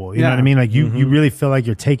ritual, you know Yeah. what I mean? Like you really feel like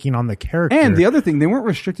you're taking on the character. and the other thing, they weren't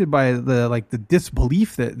restricted by by the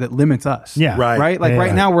disbelief that limits us. Yeah. Right. Like Yeah.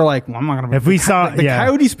 right now we're like, well, I'm not gonna. If we saw- the yeah.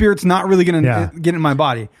 coyote spirit's not really gonna Yeah. get in my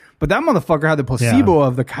body, but that motherfucker had the placebo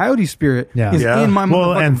of the coyote spirit is in my well,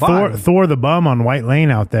 motherfucking and body. Thor the bum on White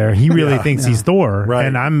Lane out there, he really thinks he's Thor, Right.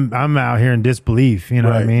 and I'm out here in disbelief. You know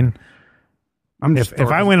what I Right. mean? I'm just If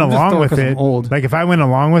I went along with it, like if I went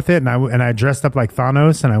along with it, and I dressed up like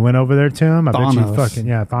Thanos, and I went over there to him, I bet you Thanos. fucking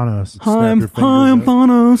Thanos. Hi, I'm fingers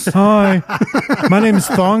Thanos. Hi, my name is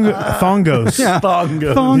Thongos. Yeah.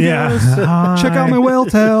 Thongos. Thongos. Yeah. Check out my whale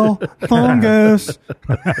tail. Thongos.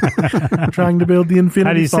 Trying to build the infinity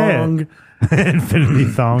How do you say thong. it? Infinity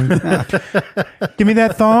thong. Give me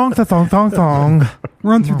that thong, thong.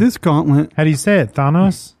 Run through this gauntlet. How do you say it?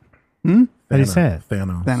 Thanos? How do you say it?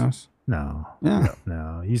 Thanos. No. Yeah.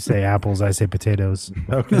 No. You say apples, I say potatoes.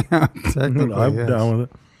 Okay. Technically, I'm yes. down with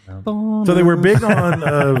it. So they were big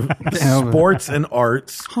on sports and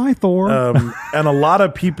arts. Hi, Thor. And a lot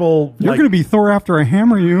of people... You're going to be Thor after I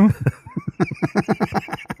hammer you.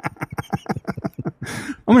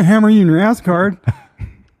 I'm going to hammer you in your Asgard.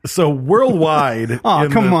 So worldwide... Oh,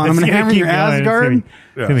 come on. I'm going to hammer your Asgard.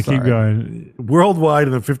 It's going to keep going. Worldwide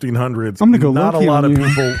in the 1500s, I'm gonna go not a Loki lot on of you.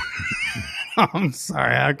 people... I'm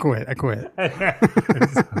sorry. I quit.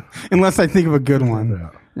 Unless I think of a good one.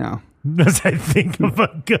 Yeah. Unless I think of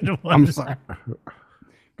a good one. I'm sorry.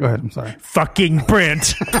 Go ahead. I'm sorry. Fucking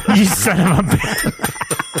Brent. You son of a bitch.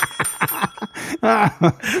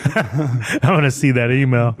 I want to see that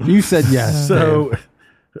email. You said yes. So,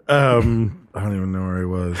 I don't even know where I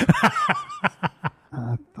was.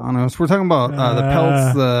 Thanos. We're talking about the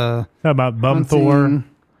pelts, How about Bum hunting. Thor?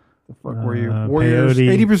 The fuck were you? Warriors.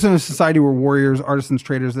 Peyote. 80% of society were warriors, artisans,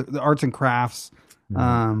 traders, the arts and crafts.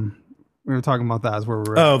 We were talking about that as where we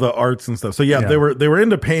were. Oh, the arts and stuff. So yeah, they were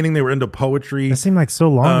into painting. They were into poetry. That seemed like so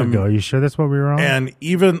long ago. Are you sure that's what we were on? And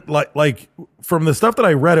even like from the stuff that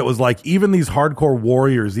I read, it was like even these hardcore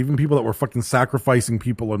warriors, even people that were fucking sacrificing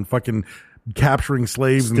people and fucking capturing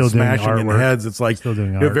slaves Still and doing smashing in artwork. heads. It's like Still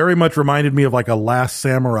doing it art. very much reminded me of like a Last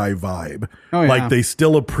Samurai vibe. Oh, yeah. Like they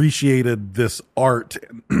still appreciated this art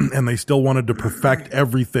and they still wanted to perfect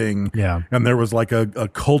everything. Yeah. And there was like a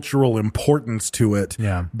cultural importance to it.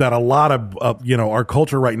 Yeah. That a lot of our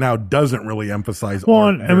culture right now doesn't really emphasize. Well,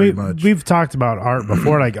 art and very much. we've talked about art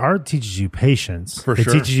before. Like art teaches you patience. For it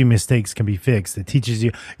sure. teaches you mistakes can be fixed. It teaches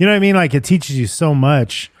you, you know what I mean? Like it teaches you so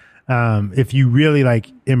much. If you really like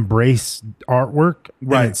embrace artwork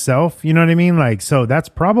Right. in itself, you know what I mean? Like, so that's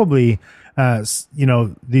probably,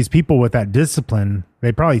 these people with that discipline,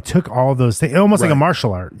 they probably took all those things, almost like a Right.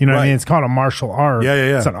 martial art. You know what I Right. mean? It's called a martial art. Yeah.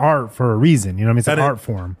 It's an art for a reason. You know what I mean? It's an And art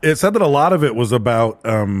form. It said that a lot of it was about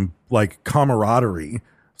like camaraderie.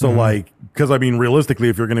 So like, because I mean, realistically,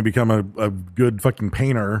 if you're going to become a good fucking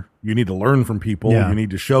painter, you need to learn from people. Yeah. You need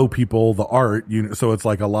to show people the art. So it's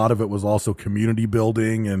like a lot of it was also community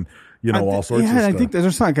building and all sorts of Yeah, stuff. I think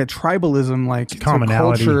there's like a tribalism, like to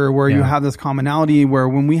Commonality. culture where you Yeah. have this commonality. Where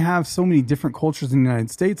when we have so many different cultures in the United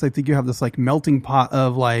States, I think you have this like melting pot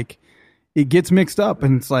of like it gets mixed up,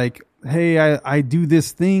 and it's like, hey, I do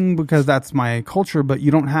this thing because that's my culture, but you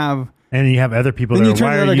don't have. And you have other people Then that you are, turn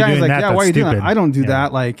why to the are other you guy doing like, that? yeah, That's why are you doing that? stupid. I don't do Yeah.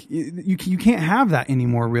 that. Like you can't have that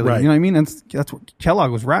anymore, really. Right. You know what I mean? That's what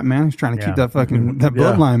Kellogg was rapping, man. He's trying to keep that fucking that Yeah.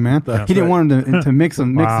 bloodline, man. That's He didn't right. want him to mix the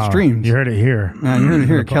Wow. streams. You heard it here. Yeah, you heard it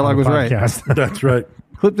here. Kellogg was right. Podcast. That's right.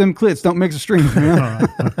 Clip them clits. Don't mix the streams, man.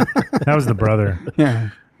 That was the brother. Yeah.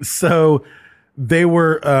 So they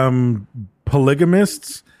were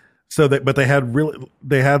polygamists. But they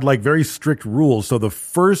had like very strict rules. So the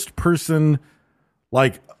first person,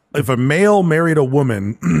 like if a male married a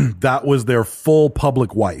woman, that was their full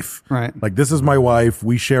public wife. Right. Like, this is my wife.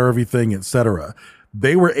 We share everything, etc.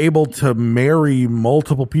 They were able to marry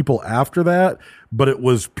multiple people after that, but it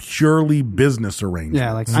was purely business arrangement.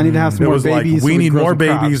 Yeah, like I need to have some It more was babies. like, so we need grow more some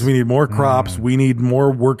babies, crops. we need more crops, we need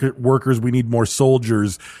more workers, we need more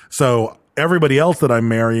soldiers. So everybody else that I'm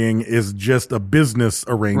marrying is just a business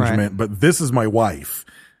arrangement, Right. but this is my wife.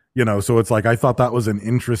 So it's like, I thought that was an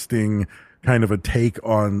interesting kind of a take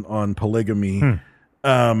on polygamy.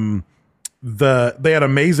 They had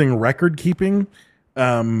amazing record keeping.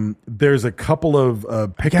 There's a couple of I gotta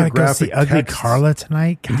pictographic go see Ugly texts. Carla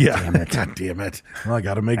tonight. God damn it. God damn it. Well, I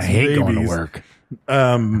got to make I some hate babies. going to work.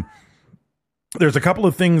 There's a couple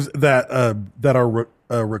of things that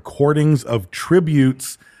are recordings of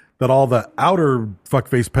tributes that all the outer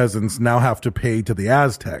fuckface peasants now have to pay to the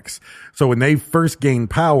Aztecs. So when they first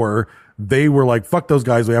gained power, they were like, fuck those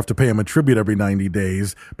guys, we have to pay them a tribute every 90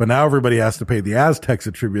 days. But now everybody has to pay the Aztecs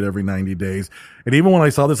a tribute every 90 days. And even when I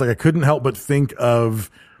saw this, like, I couldn't help but think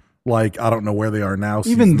of like I don't know where they are now.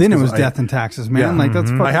 Even then, it was I- death and taxes, man. Yeah. Like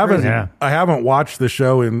that's fucking I haven't crazy. I haven't watched the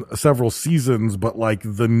show in several seasons, but like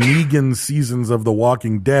the Negan seasons of The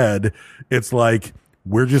Walking Dead, it's like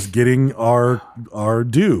we're just getting our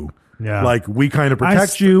due. Yeah. Like we kind of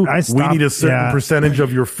protect you. We need a certain percentage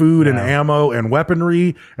of your food and ammo and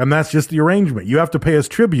weaponry, and that's just the arrangement. You have to pay us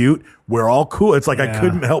tribute. We're all cool. It's like I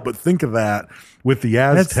couldn't help but think of that with the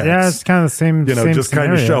Aztecs. It's kind of the same. You know, same just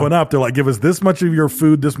kind of scenario. showing up. They're like, give us this much of your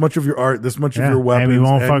food, this much of your art, this much of your weapons. and we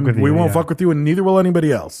won't fuck with you. We won't fuck with you, and neither will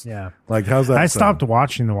anybody else. Yeah. Like, how's that? I sound? stopped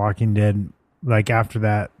watching The Walking Dead like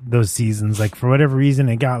after those seasons. Like for whatever reason,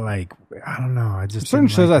 it got like I don't know. I just Certain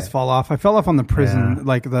didn't shows like I fall off. I fell off on the prison,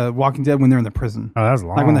 like the Walking Dead when they're in the prison. Oh, that was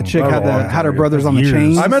long. Like when the chick had long her brothers on the Years.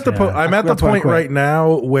 chains. I'm at the I'm at the That's why I point quit. right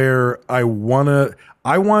now where I want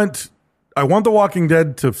The Walking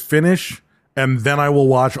Dead to finish, and then I will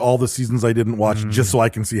watch all the seasons I didn't watch just so I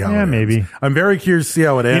can see how it ends. maybe. I'm very curious to see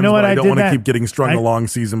how it ends, know what? but I I don't did want to that- keep getting strung along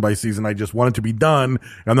season by season. I just want it to be done,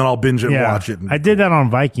 and then I'll binge it and watch it. I did that on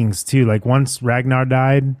Vikings too. Like once Ragnar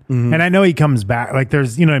died, Mm-hmm. and I know he comes back. Like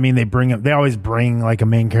there's, you know what I mean? They always bring like a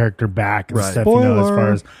main character back and Right. stuff, you know, as Spoiler.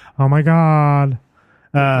 far as, oh my God.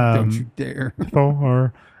 Don't you dare.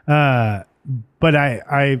 Thor. But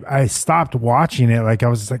I stopped watching it. Like I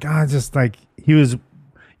was just like, he was,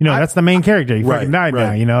 you know, that's the main character. He fucking died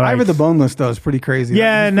now, you know. Like, Ivan the Boneless though is pretty crazy.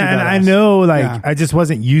 yeah, He's and pretty I badass. know, like, Yeah. I just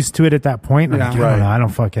wasn't used to it at that point. Like, Yeah. I don't know. I don't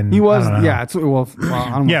fucking. He was, I don't know. yeah. It's well, I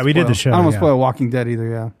don't wanna Yeah, we did spoil- the show, I don't want to yeah. spoil Walking Dead either.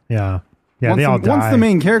 Yeah, Yeah, once they all the, once die. the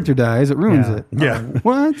main character dies, it ruins Yeah. it. Yeah.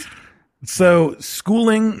 What? So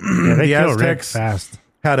schooling, Yeah, they the kill Rick Aztecs fast.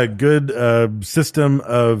 had a good system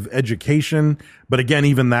of education, but again,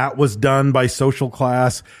 even that was done by social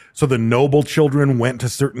class. So the noble children went to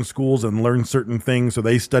certain schools and learned certain things. So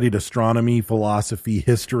they studied astronomy, philosophy,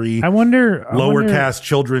 history. I wonder. Lower caste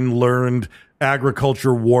children learned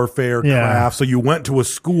agriculture, warfare, Yeah. craft. So you went to a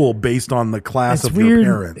school based on the class It's of weird.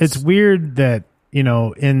 your parents. It's weird that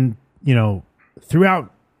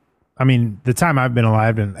throughout. I mean, the time I've been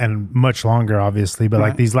alive and much longer, obviously, but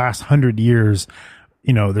like these last 100 years,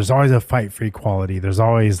 you know, there's always a fight for equality. There's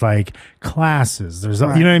always like classes. There's, you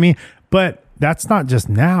know what I mean? But that's not just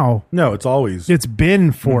now. No, it's always. It's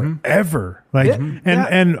been forever. Like, and It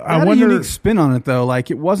I had wonder. a unique spin on it though.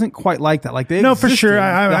 Like it wasn't quite like that. Like they No, for existed. sure. The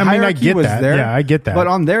I mean, I hierarchy get was that. there, Yeah, I get that. But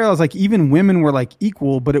on there, I was like, even women were like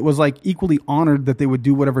equal, but it was like equally honored that they would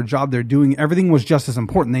do whatever job they're doing. Everything was just as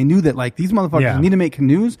important. They knew that like these motherfuckers need to make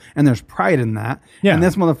canoes, and there's pride in that. Yeah. And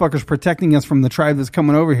this motherfucker's protecting us from the tribe that's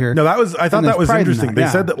coming over here. No, I thought And that there's was pride in interesting. that, They yeah.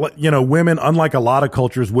 said that, you know, women, unlike a lot of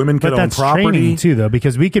cultures, women could But own that's property. training too, though,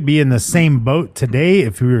 because we could be in the same boat today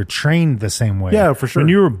if we were trained the same way. Yeah, for sure. When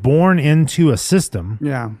you were born into a system,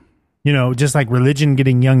 Yeah. you know, just like religion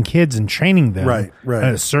getting young kids and training them Right.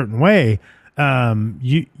 a certain way,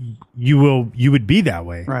 you would be that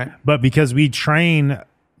way. Right. But because we train,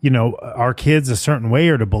 you know, our kids a certain way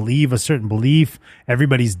or to believe a certain belief,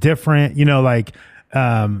 everybody's different, you know, like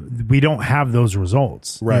we don't have those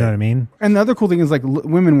results. Right. You know what I mean? And the other cool thing is like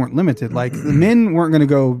women weren't limited. Like the men weren't going to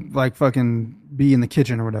go like fucking be in the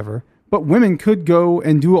kitchen or whatever. But women could go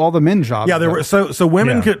and do all the men jobs. Yeah, there were so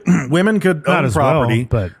women Yeah. could Not own as well, property,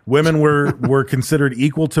 but- women were considered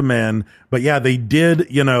equal to men. But yeah, they did.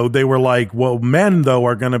 You know, they were like, well, men though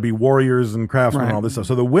are going to be warriors and craftsmen and all this stuff.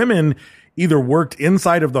 So the women either worked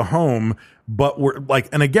inside of the home, but were like,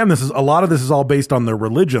 and again, a lot of this is all based on their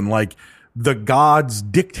religion, like. The gods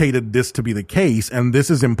dictated this to be the case, and this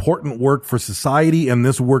is important work for society, and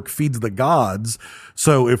this work feeds the gods.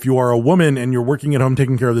 So if you are a woman and you're working at home,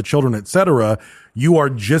 taking care of the children, etc., you are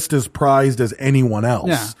just as prized as anyone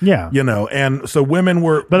else. Yeah. You know, and so women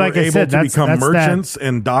were like I able said, to that's- become that's that- merchants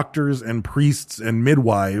and doctors and priests and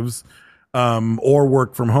midwives, or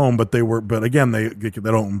work from home, but again, they don't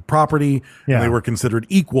own property, Yeah. and they were considered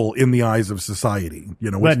equal in the eyes of society, you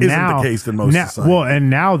know, which But isn't now, the case in most now, society. well, and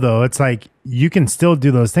now though, it's like you can still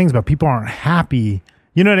do those things, but people aren't happy.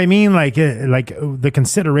 You know what I mean? Like the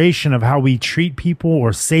consideration of how we treat people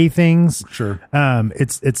or say things. Sure.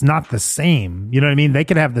 It's not the same. You know what I mean? They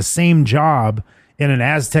could have the same job in an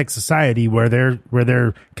Aztec society where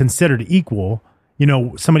they're considered equal. You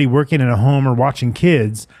know, somebody working in a home or watching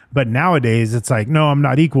kids, but nowadays it's like, no, I'm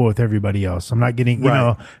not equal with everybody else. I'm not getting, you Right.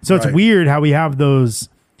 know, so it's Right. weird how we have those,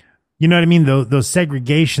 you know what I mean? Those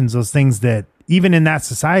segregations, those things that even in that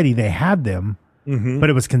society, they had them, but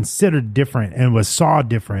it was considered different and was saw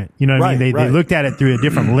different. You know what I mean? Right, They looked at it through a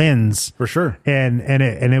different lens For sure. and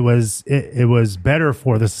it was better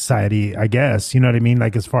for the society, I guess. You know what I mean?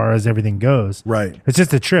 Like as far as everything goes. Right. It's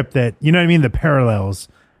just a trip that, you know what I mean? The parallels.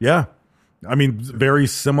 Yeah. I mean, very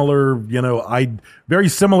similar, very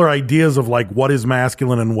similar ideas of like what is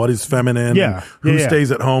masculine and what is feminine. Yeah. And who Yeah.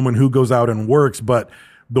 stays at home and who goes out and works. But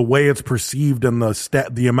the way it's perceived and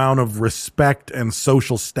the amount of respect and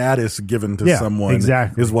social status given to someone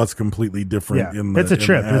exactly. is what's completely different. Yeah. In the, it's a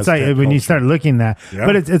trip. in the It's like Aztec when you culture. start looking at that. Yeah.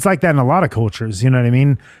 But it's like that in a lot of cultures. You know what I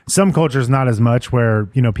mean? Some cultures not as much where,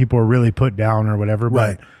 people are really put down or whatever.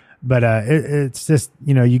 Right. But it's just,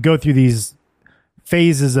 you go through these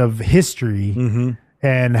phases of history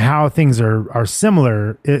and how things are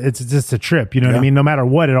similar. It's just a trip. You know what I mean? No matter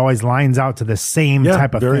what, it always lines out to the same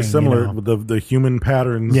type of very thing. similar. The human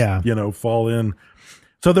patterns, fall in.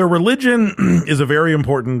 So their religion is a very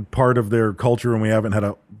important part of their culture, and we haven't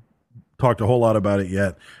talked a whole lot about it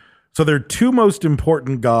yet. So their two most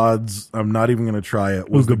important gods, I'm not even going to try it,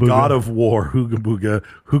 was the god of war, Huga Buga,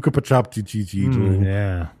 Hukapachaptichichi.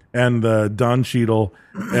 Yeah. And Don Cheadle,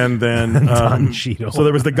 and then Don Cheadle. So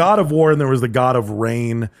there was the god of war, and there was the god of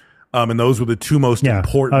rain, and those were the two most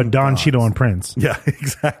important. Don gods. Cheadle and Prince. Yeah,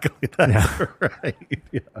 exactly. That's right.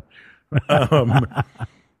 Yeah.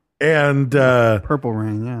 And Purple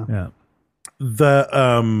Rain. Yeah.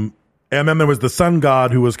 And then there was the sun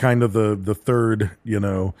god, who was kind of the third,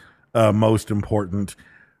 most important.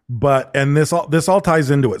 And this all ties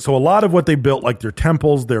into it. So a lot of what they built, like their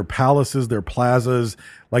temples, their palaces, their plazas,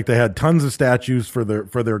 like they had tons of statues for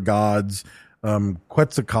their gods,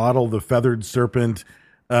 Quetzalcoatl, the feathered serpent,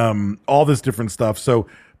 all this different stuff. So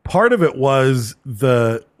part of it was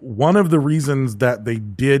one of the reasons that they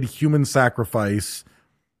did human sacrifice.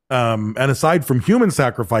 And aside from human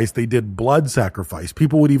sacrifice, they did blood sacrifice.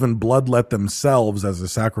 People would even bloodlet themselves as a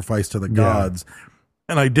sacrifice to the gods.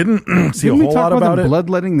 And I didn't see a whole lot about it.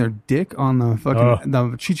 Bloodletting their dick on the fucking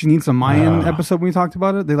the Chichen Itza Mayan episode when we talked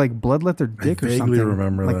about it. They like bloodlet their dick or something. I vaguely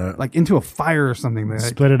remember that. Like into a fire or something. They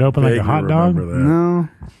split it open like a hot dog. No.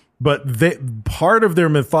 But part of their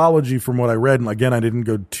mythology, from what I read, and again, I didn't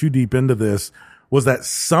go too deep into this, was that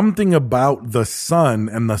something about the sun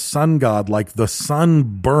and the sun god, like the sun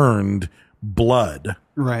burned blood.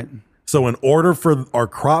 Right. So in order for our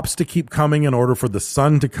crops to keep coming, in order for the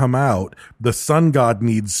sun to come out, the sun god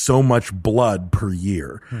needs so much blood per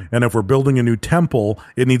year. And if we're building a new temple,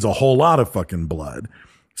 it needs a whole lot of fucking blood.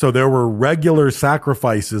 So there were regular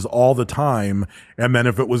sacrifices all the time. And then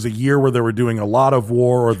if it was a year where they were doing a lot of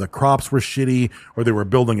war, or the crops were shitty, or they were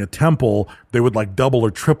building a temple, they would like double or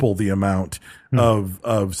triple the amount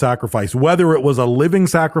of sacrifice. Whether it was a living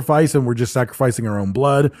sacrifice and we're just sacrificing our own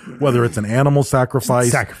blood, whether it's an animal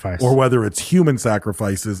sacrifice. Or whether it's human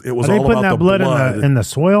sacrifices, it was Are they all putting about that the blood in the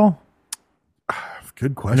soil?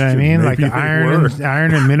 Good question. You know what I mean? Like Maybe the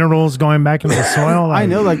iron and minerals going back into the soil. Like, I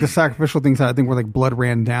know, like the sacrificial things, I think where like blood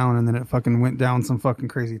ran down and then it fucking went down some fucking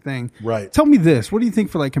crazy thing. Right. Tell me this. What do you think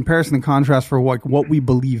for like comparison and contrast for like what we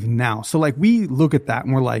believe now? So like we look at that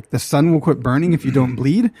and we're like, the sun will quit burning if you don't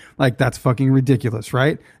bleed. Like that's fucking ridiculous,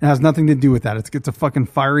 right? It has nothing to do with that. It's a fucking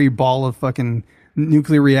fiery ball of fucking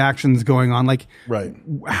nuclear reactions going on. Like, right.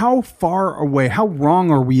 How far away, how wrong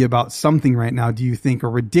are we about something right now, do you think, or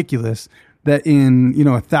ridiculous that in,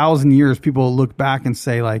 1,000 years, people look back and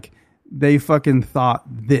say, like, they fucking thought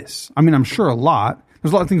this? I mean, I'm sure a lot.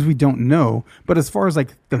 There's a lot of things we don't know. But as far as,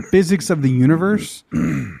 like, the physics of the universe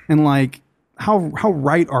and, like, how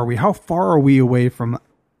right are we? How far are we away from,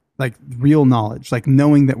 like, real knowledge? Like,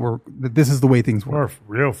 knowing that this is the way things work.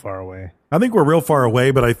 We're real far away. I think we're real far away,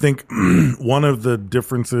 but I think one of the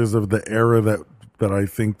differences of the era that I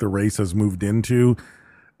think the race has moved into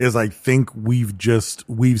is I think we've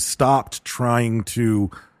stopped trying to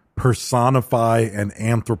personify and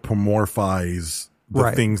anthropomorphize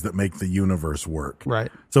the things that make the universe work.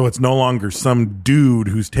 Right. So it's no longer some dude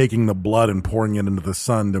who's taking the blood and pouring it into the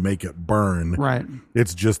sun to make it burn. Right.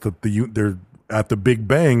 It's just that at the Big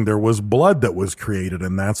Bang, there was blood that was created,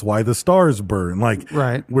 and that's why the stars burn. Like,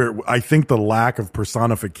 right. Where I think the lack of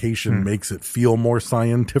personification makes it feel more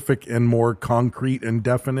scientific and more concrete and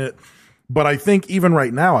definite. But I think even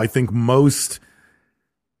right now, I think most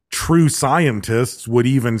true scientists would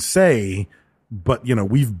even say, but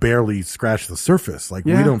we've barely scratched the surface. Like,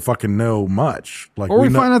 we don't fucking know much. Like, or we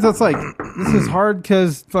find out that's like, this is hard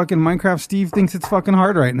because fucking Minecraft Steve thinks it's fucking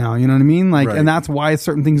hard right now. You know what I mean? Like, and that's why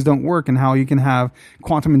certain things don't work, and how you can have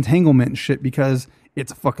quantum entanglement and shit because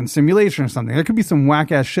it's a fucking simulation or something. There could be some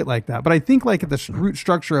whack ass shit like that. But I think like at the root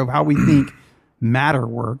structure of how we think matter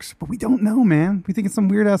works, but we don't know, man. We think it's some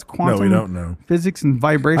weird ass quantum we don't know. Physics and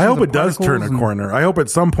vibrations. I hope it does turn a corner. I hope at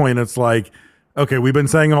some point it's like, okay, we've been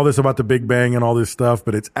saying all this about the Big Bang and all this stuff,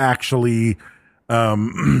 but it's actually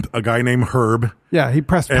a guy named Herb. Yeah, he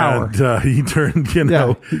pressed power. And he turned, he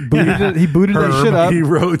booted his shit up. He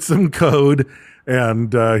wrote some code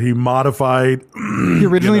and he modified. He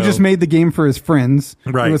originally just made the game for his friends.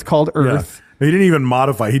 Right. It was called Earth. Yeah. He didn't even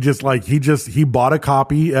modify. He bought a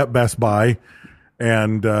copy at Best Buy,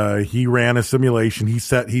 and he ran a simulation. He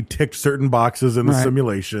ticked certain boxes in the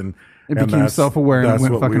simulation. It became self-aware and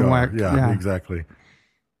went fucking whack. Yeah, exactly.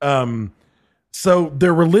 So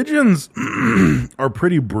their religions are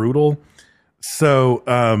pretty brutal. So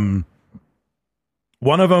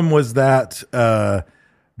one of them was that the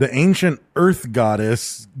ancient earth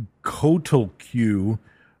goddess Kotelku,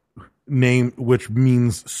 which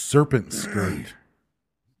means serpent skirt.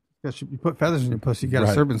 You put feathers in your pussy, you got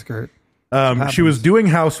a serpent skirt. She was doing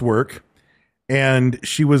housework, and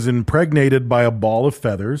she was impregnated by a ball of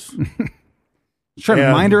feathers. Trying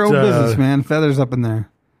to mind her own business, man. Feathers up in there.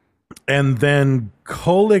 And then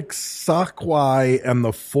Kolik-Sakwai and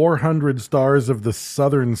the 400 stars of the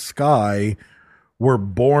southern sky were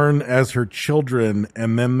born as her children,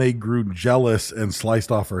 and then they grew jealous and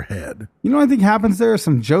sliced off her head. You know what I think happens there?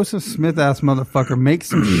 Some Joseph Smith-ass motherfucker makes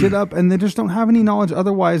some shit up, and they just don't have any knowledge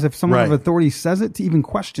otherwise if someone of authority says it to even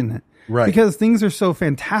question it. Right. Because things are so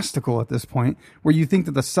fantastical at this point where you think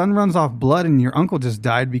that the sun runs off blood and your uncle just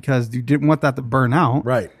died because you didn't want that to burn out.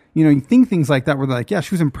 Right. You know, you think things like that where they're like, yeah,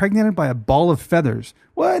 she was impregnated by a ball of feathers.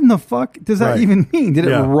 What in the fuck does that even mean? Did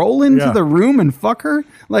it roll into the room and fuck her?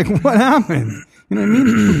 Like, what happened? You know what I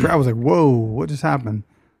mean? I was like, whoa, what just happened?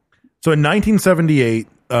 So in 1978,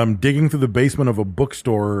 digging through the basement of a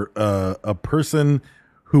bookstore, a person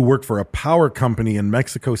who worked for a power company in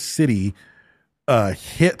Mexico City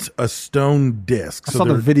hit a stone disc. I saw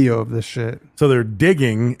the video of this shit. So they're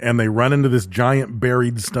digging, and they run into this giant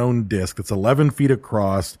buried stone disc that's 11 feet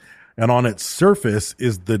across, and on its surface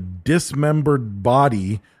is the dismembered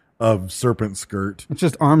body of Serpent Skirt. It's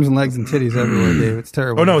just arms and legs and titties everywhere, Dave. It's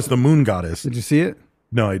terrible. Oh, no, it's the moon goddess. Did you see it?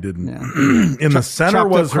 No, I didn't. Yeah. In the center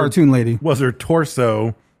was her cartoon lady. Was her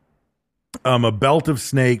torso, a belt of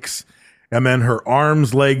snakes, and then her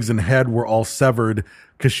arms, legs, and head were all severed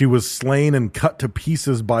because she was slain and cut to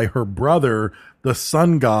pieces by her brother, the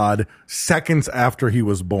sun god, seconds after he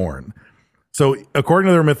was born. So, according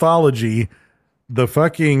to their mythology, the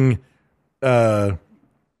fucking the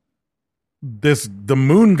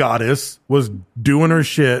moon goddess was doing her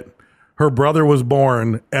shit. Her brother was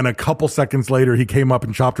born, and a couple seconds later, he came up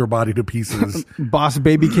and chopped her body to pieces. Boss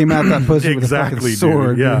baby came out that pussy with a fucking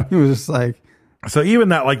sword. Dude, yeah, he was just like. So even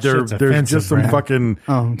that, like, there's just some fucking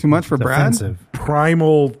too much for Brad.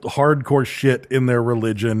 Primal, hardcore shit in their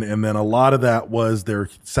religion, and then a lot of that was their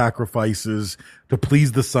sacrifices to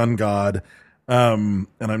please the sun god. And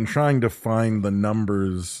I'm trying to find the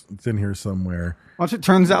numbers. It's in here somewhere. Watch, it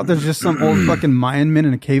turns out there's just some old fucking Mayan men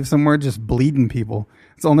in a cave somewhere just bleeding people.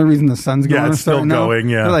 It's the only reason the sun's going. Yeah, it's still going.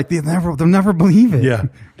 Yeah, they're like they'll never believe it. Yeah,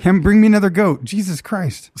 can bring me another goat. Jesus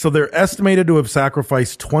Christ. So they're estimated to have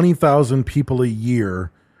sacrificed 20,000 people a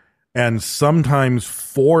year, and sometimes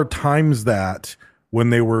 4 times that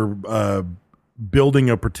when they were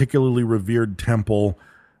building a particularly revered temple,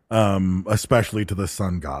 especially to the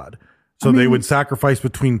sun god. So they would sacrifice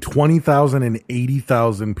between 20,000 and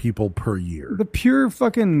 80,000 people per year. The pure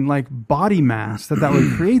fucking like body mass that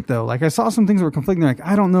would create, though. Like I saw some things that were conflicting. Like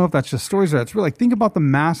I don't know if that's just stories or that's real. Like think about the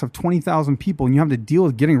mass of 20,000 people, and you have to deal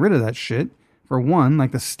with getting rid of that shit. For one,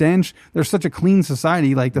 like the stench. There's such a clean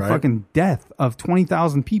society. Like the fucking death of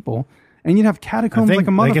 20,000 people, and you'd have catacombs like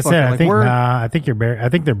a motherfucker. Like I said, I think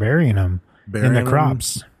they're burying them in the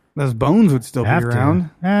crops. Those bones would still be around.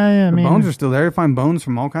 Yeah, I mean, bones are still there. You find bones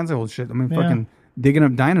from all kinds of old shit. I mean, fucking digging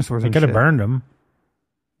up dinosaurs. They could have burned them.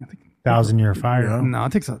 1,000-year fire. Yeah. No,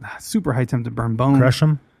 it takes a super high temp to burn bones. Crush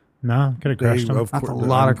them? No, could have crushed them. That's a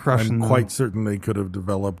lot of crushing. I'm quite certain they could have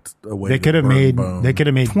developed a way. They could have made. They could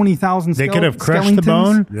have made 20,000. They could have crushed the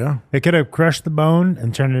bone. Yeah, they could have crushed the bone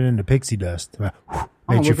and turned it into pixie dust.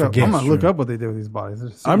 Made you forget. I'm gonna look up what they do with these bodies.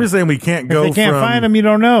 I'm just saying we can't go. If they can't find them, you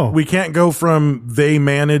don't know. We can't go from they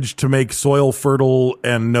managed to make soil fertile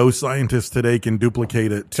and no scientist today can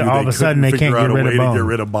duplicate it to all of a sudden they can't get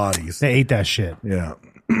rid of bodies. They ate that shit. Yeah,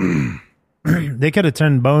 they could have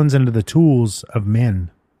turned bones into the tools of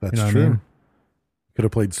men. That's true. I mean? Could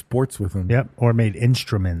have played sports with them. Yep, or made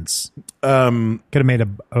instruments. Could have made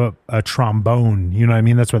a trombone. You know what I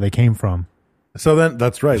mean? That's where they came from. So then,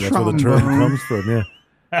 that's right. That's where the term comes from. Yeah.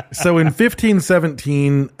 So in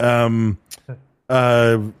 1517,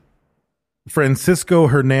 Francisco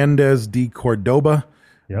Hernandez de Cordoba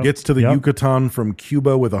gets to the Yucatan from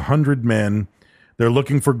Cuba with 100 men. They're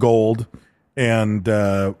looking for gold. And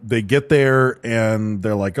they get there and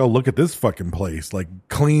they're like, oh, look at this fucking place. Like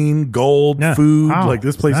clean, gold, food. Like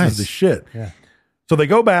this place is the shit. Yeah. So they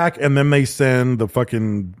go back and then they send the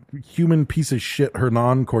fucking human piece of shit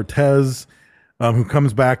Hernan Cortez who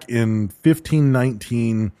comes back in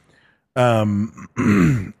 1519.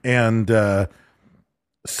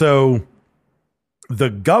 So the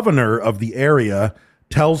governor of the area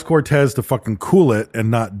tells Cortez to fucking cool it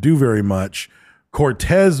and not do very much.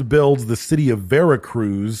 Cortez builds the city of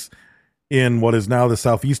Veracruz in what is now the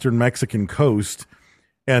southeastern Mexican coast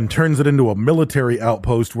and turns it into a military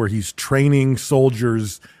outpost where he's training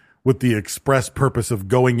soldiers with the express purpose of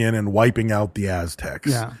going in and wiping out the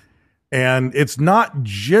Aztecs. Yeah. And it's not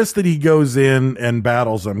just that he goes in and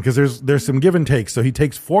battles them, because there's some give and take. So he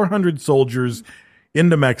takes 400 soldiers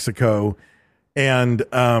into Mexico, and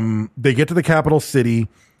they get to the capital city,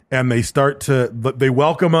 and they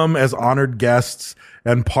welcome him as honored guests.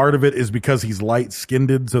 And part of it is because he's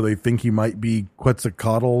light-skinned, so they think he might be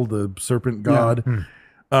Quetzalcoatl, the serpent god. Yeah.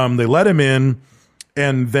 They let him in,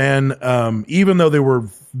 and then even though they were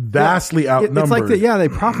vastly outnumbered, it's like they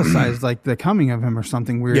prophesized like the coming of him or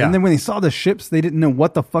something weird. Yeah. And then when they saw the ships, they didn't know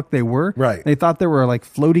what the fuck they were. Right. They thought they were like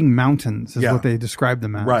floating mountains is what they described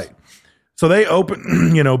them as. Right. So they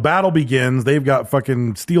open, battle begins. They've got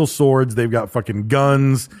fucking steel swords. They've got fucking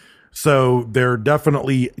guns. So they're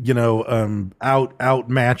definitely, outmatching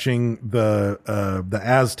the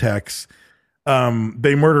Aztecs.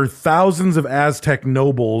 They murder thousands of Aztec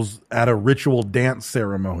nobles at a ritual dance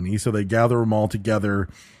ceremony. So they gather them all together,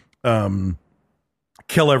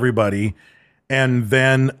 kill everybody. And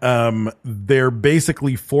then they're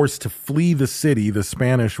basically forced to flee the city. The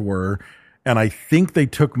Spanish were. And I think they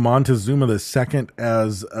took Montezuma II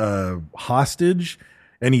as a hostage,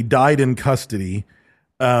 and he died in custody.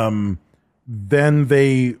 Then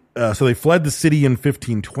they fled the city in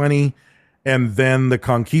 1520, and then the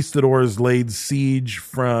conquistadors laid siege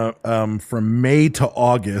from May to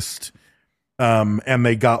August, and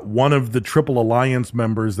they got one of the Triple Alliance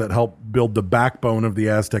members that helped build the backbone of the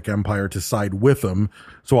Aztec Empire to side with them.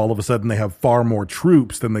 So all of a sudden they have far more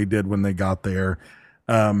troops than they did when they got there.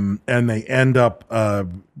 And they end up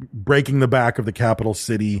breaking the back of the capital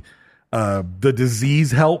city. The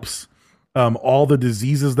disease helps. All the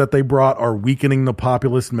diseases that they brought are weakening the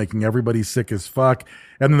populace and making everybody sick as fuck.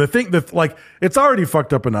 And then the thing that, like, it's already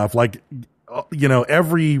fucked up enough. Like,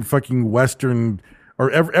 every fucking Western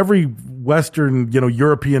or every Western,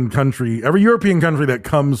 European country, every European country that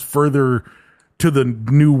comes further to the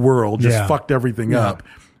New World just fucked everything up.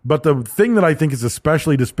 But the thing that I think is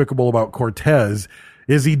especially despicable about Cortez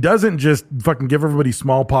is he doesn't just fucking give everybody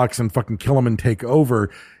smallpox and fucking kill them and take over.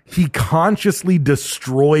 He consciously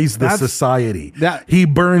destroys the society. He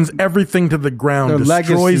burns everything to the ground, their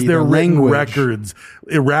destroys legacy, their written language. records,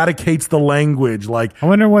 eradicates the language. Like, I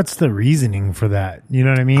wonder what's the reasoning for that. You know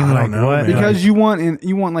what I mean? I don't know, what? man. Because you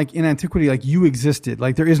want like in antiquity, like you existed.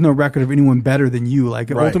 Like there is no record of anyone better than you.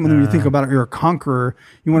 Like ultimately, when you think about it, you're a conqueror.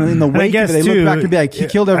 You want to in the wake of it, they look back and be like, he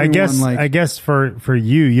killed everyone. I guess for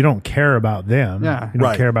you don't care about them. Yeah. You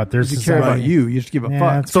don't care about their you society. care about you. You just give a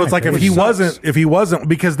fuck. So it's like if he wasn't,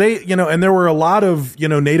 because they, and there were a lot of,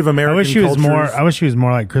 Native American I wish he was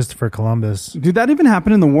more like Christopher Columbus. Dude, that even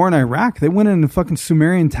happened in the war in Iraq. They went in the fucking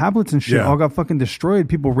Sumerian tablets and shit, all got fucking destroyed.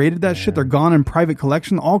 People raided that shit. They're gone in private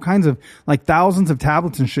collection. All kinds of, like, thousands of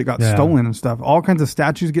tablets and shit got stolen and stuff. All kinds of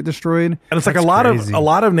statues get destroyed. And it's like a lot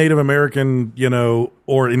of Native American,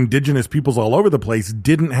 or indigenous peoples all over the place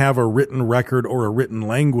didn't have a written record or a written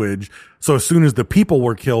language. So as soon as the people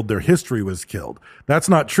were killed, their history was killed. That's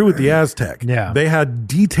not true with the Aztec. Yeah. They had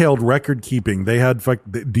detailed record keeping. They had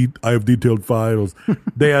I have detailed files.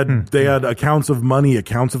 They had accounts of money,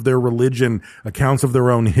 accounts of their religion, accounts of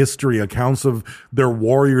their own history, accounts of their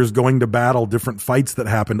warriors going to battle, different fights that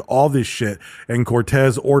happened, all this shit. And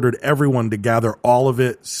Cortez ordered everyone to gather all of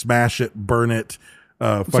it, smash it, burn it,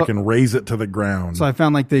 raze it to the ground. So I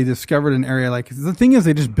found like they discovered an area, like the thing is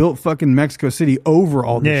they just built fucking Mexico City over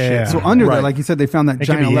all this shit. So under there, like you said, they found that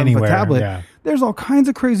giant 11-foot tablet. Yeah. There's all kinds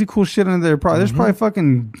of crazy cool shit under there. There's probably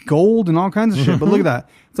fucking gold and all kinds of shit. But look at that.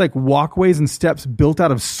 It's like walkways and steps built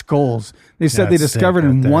out of skulls. They said they discovered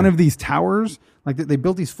in one of these towers, like they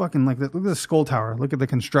built these fucking, like, look at the skull tower. Look at the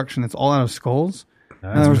construction. It's all out of skulls.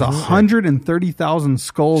 And there was 130,000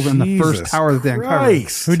 skulls in the first tower that they uncovered.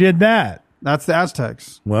 Who did that? That's the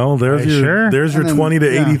Aztecs. Well, there's your 20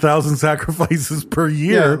 to 80,000 sacrifices per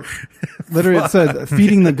year. Yeah. Literally, it said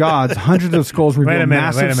feeding the gods. Hundreds of skulls reveal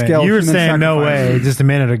massive scale. You were saying no way just a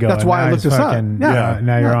minute ago. That's why I looked this up.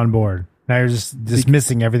 Now you're on board. Now you're just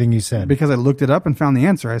dismissing everything you said because I looked it up and found the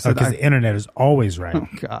answer. I said because the internet is always right. Oh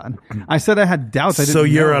God! I said I had doubts. I didn't. So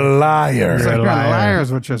you're a liar. You're a liar.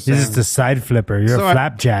 Is what you're saying. You're just a side flipper. You're a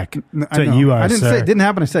flapjack. That's what you are. I didn't say it didn't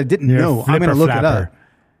happen. I said I didn't know. I'm going to look it up.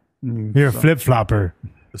 You're a flip flopper.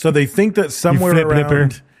 So they think that somewhere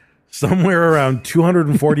somewhere around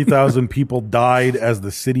 240,000 people died as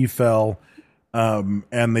the city fell.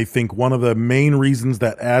 And they think one of the main reasons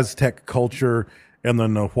that Aztec culture and the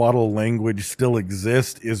Nahuatl language still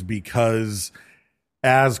exist is because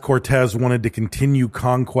as Cortez wanted to continue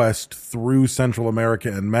conquest through Central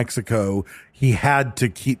America and Mexico, he had to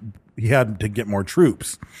get more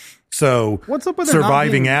troops. So what's up with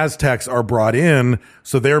surviving Aztecs are brought in,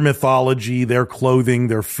 so their mythology, their clothing,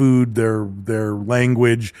 their food, their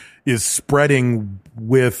language is spreading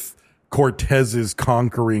with Cortez's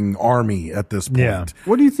conquering army at this point. Yeah.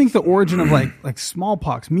 What do you think the origin of like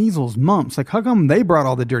smallpox, measles, mumps? Like, how come they brought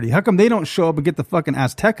all the dirty? How come they don't show up and get the fucking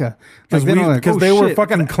Azteca? Because they were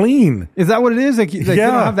fucking clean. Is that what it is? Like they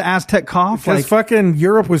don't have the Aztec cough? Because fucking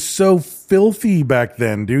Europe was so filthy back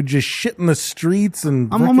then, dude. Just shit in the streets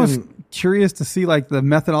and I'm almost curious to see like the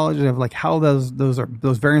methodology of like how those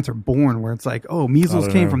variants are born, where it's like, oh, measles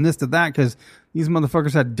came from this to that because these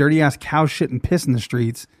motherfuckers had dirty ass cow shit and piss in the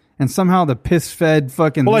streets. And somehow the piss-fed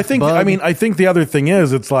fucking. Well, I think the other thing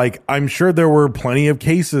is, it's like I'm sure there were plenty of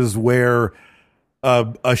cases where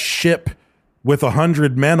a ship with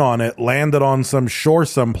 100 men on it landed on some shore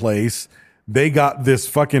someplace. They got this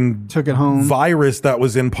fucking took it home virus that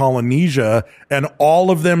was in Polynesia, and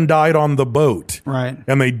all of them died on the boat. Right,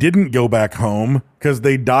 and they didn't go back home because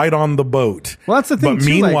they died on the boat. Well, that's the thing. But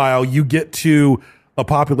meanwhile, you get to a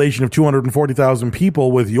population of 240,000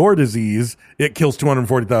 people with your disease, it kills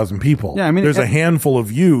 240,000 people. Yeah, I mean, there's a handful of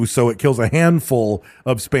you, so it kills a handful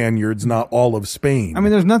of Spaniards, not all of Spain. I mean,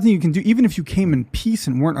 there's nothing you can do. Even if you came in peace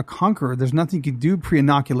and weren't a conqueror, there's nothing you can do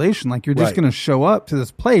pre-inoculation. Like, you're just going to show up to this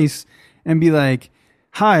place and be like,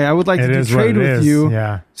 hi, I would like to do trade with you.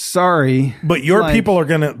 Yeah. Sorry. But your people are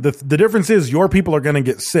going to, the difference is your people are going to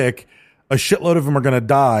get sick. A shitload of them are going to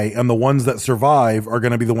die. And the ones that survive are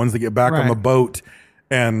going to be the ones that get back on the boat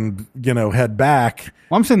and, head back.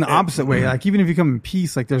 Well, I'm saying the opposite way. Like, even if you come in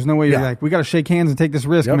peace, like, there's no way you're like, we got to shake hands and take this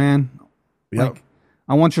risk, man. Yep. Like,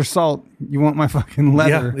 I want your salt. You want my fucking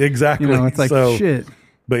leather. Yeah, exactly. It's like, shit.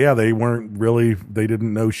 But yeah, they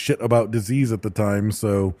didn't know shit about disease at the time.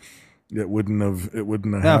 So it wouldn't have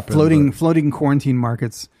happened. Floating quarantine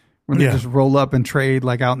markets where they just roll up and trade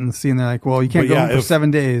like out in the sea. And they're like, well, you can't go home for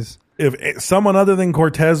 7 days. If someone other than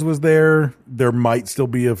Cortez was there might still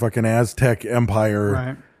be a fucking Aztec empire.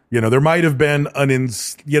 Right. There might have been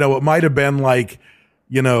it might have been like,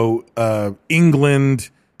 England,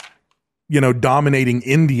 dominating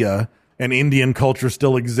India, and Indian culture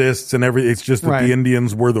still exists and it's just that the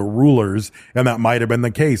Indians were the rulers, and that might have been the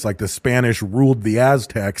case. Like the Spanish ruled the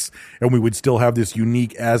Aztecs, and we would still have this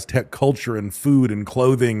unique Aztec culture and food and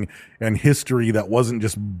clothing and history that wasn't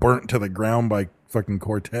just burnt to the ground by fucking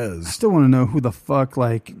Cortez. I still want to know who the fuck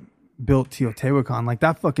built Teotihuacan. Like,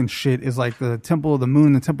 that fucking shit is like the temple of the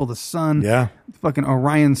moon, the temple of the sun. Yeah. Fucking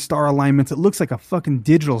Orion star alignments. It looks like a fucking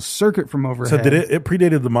digital circuit from overhead. So it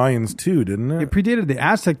predated the Mayans too, didn't it? It predated the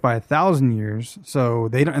Aztec by 1,000 years. So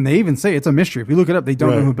they don't, and they even say it's a mystery. If you look it up, they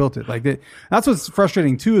don't know who built it. Like, that's what's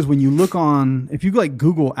frustrating too, is when you look if you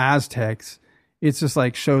Google Aztecs, it's just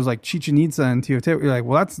like shows like Chichen Itza and Teotihuacan. You're like,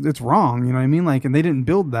 well, it's wrong. You know what I mean? Like, and they didn't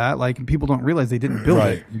build that. Like, and people don't realize they didn't build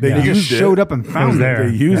it. They just showed up and found it. There.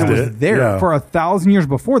 They used it. It was there for 1,000 years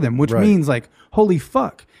before them, which means like, holy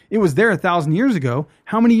fuck. It was there 1,000 years ago.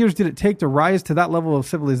 How many years did it take to rise to that level of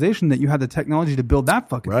civilization that you had the technology to build that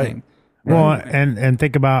fucking thing? Well, and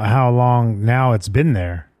think about how long now it's been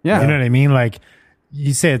there. Yeah. You know what I mean? Like,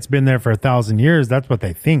 you say it's been there for 1,000 years. That's what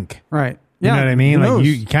they think. Right. You know what I mean? Like,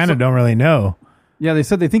 you kind of don't really know. Yeah, they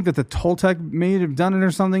said they think that the Toltec may have done it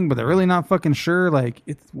or something, but they're really not fucking sure. Like,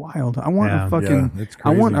 it's wild. I want a fucking. It's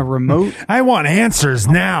crazy. I want a remote. I want answers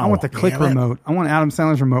now. I want the click remote. I want Adam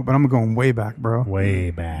Sandler's remote, but I'm going way back, bro.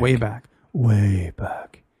 Way back. Way back. Way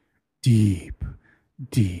back. Deep,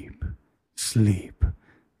 deep sleep.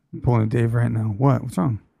 I'm pulling a Dave right now. What? What's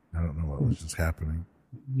wrong? I don't know what was just happening.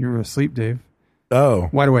 You're asleep, Dave.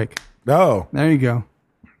 Oh. Wide awake. Oh. There you go.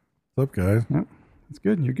 What's up, guys? Yep. It's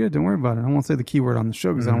good. You're good. Don't worry about it. I won't say the keyword on the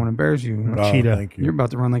show because I don't want to embarrass you. Cheetah. Thank you. You're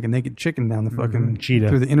about to run like a naked chicken down the fucking Cheetah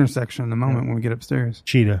through the intersection in a moment when we get upstairs.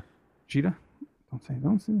 Cheetah. Cheetah?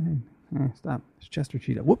 Don't say hey, stop. It's Chester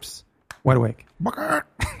Cheetah. Whoops. Wide awake. Damn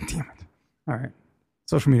it. All right.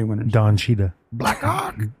 Social media winners. Don Cheetah. Black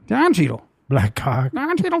Hawk. Don Cheadle. Black Hawk.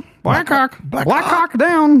 Don Cheadle. Black Hawk. Black Hawk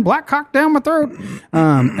down. Black Hawk down my throat.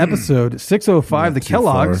 Episode 605, the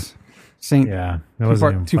Kellogg's. Saint. Yeah. That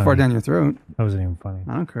wasn't too far down your throat. That wasn't even funny.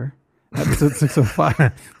 I don't care. Episode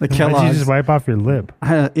 605, the Kellogg's. Why'd you just wipe off your lip? I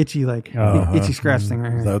had an itchy scratch thing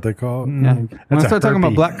right here. Is that what they call it? Yeah. When I start talking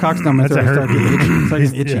about black cocks down my throat, I start getting itchy. It's like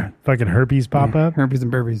an itchy. Yeah. Fucking herpes pop up? Herpes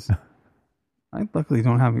and burpees. I luckily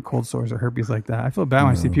don't have any cold sores or herpes like that. I feel bad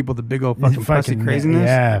when I see people with the big old fucking pussy craziness.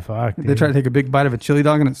 Yeah, fuck. They try to take a big bite of a chili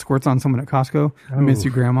dog and it squirts on someone at Costco. I miss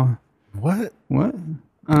you, Grandma. What?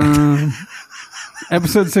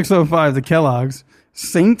 Episode 605, the Kellogg's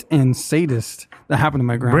Saint and Sadist. That happened to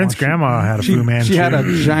my grandma. Brent's grandma had a Fu Manchu. She had a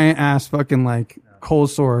giant ass fucking like cold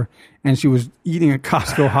sore, and she was eating a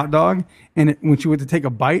Costco hot dog, and when she went to take a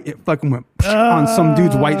bite, it fucking went on some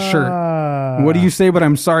dude's white shirt. What do you say? But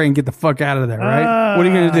I'm sorry, and get the fuck out of there, right? What are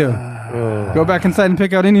you gonna do? Go back inside and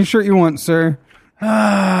pick out any shirt you want, sir.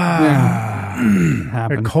 Yeah,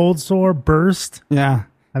 a cold sore burst. Yeah,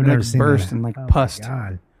 I've never seen burst that. and like pussed.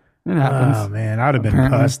 God. It happens. Oh man, I'd have been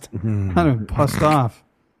pussed. I'd have been pussed off.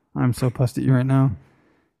 I'm so pussed at you right now.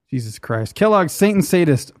 Jesus Christ. Kellogg's Saint and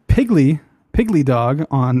Sadist Piggly Dog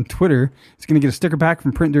on Twitter is going to get a sticker pack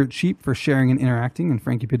from Print Dirt Cheap for sharing and interacting, and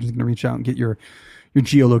Frankie Pigeon's going to reach out and get your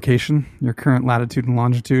geolocation, your current latitude and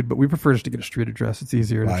longitude, but we prefer just to get a street address. It's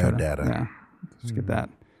easier to try to... Biodata. Yeah, just get that.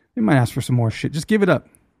 They might ask for some more shit. Just give it up.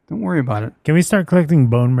 Don't worry about it. Can we start collecting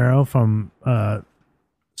bone marrow from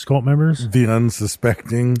Sculpt members? The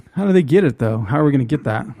unsuspecting. How do they get it, though? How are we going to get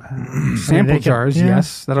that? Sample jars,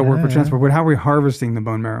 yes. That'll work for transport. But how are we harvesting the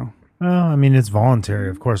bone marrow? Well, I mean, it's voluntary,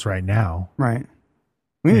 of course, right now. Right.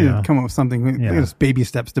 We need to come up with something. Look at this baby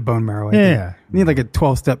steps to bone marrow. I think. We need like a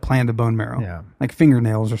 12-step plan to bone marrow. Yeah. Like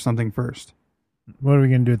fingernails or something first. What are we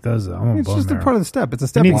going to do with those, though? It's just a part of the step. It's a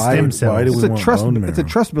step. We need stem cells. Why do we want bone marrow? It's a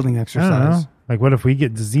trust-building I exercise. don't know. Like, what if we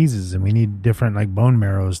get diseases and we need different like bone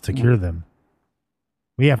marrows to cure them?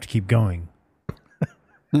 We have to keep going.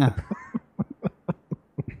 Yeah.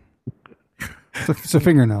 So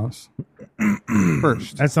fingernails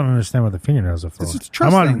first. I just don't understand what the fingernails are for. It's a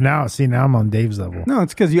trust I'm on thing. now. See, now I'm on Dave's level. No,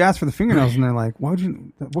 it's because you asked for the fingernails and they're like, "Why would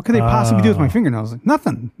you? What could they possibly do with my fingernails?" Like,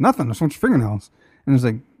 nothing. I just want your fingernails. And it's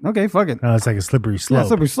like, okay, fuck it. It's like a slippery slope. Yeah,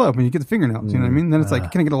 slippery slope. When you get the fingernails, you know what I mean? Then it's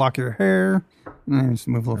like, can I get a lock of your hair? And then just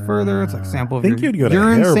move a little further. It's like a sample of I think your you'd go to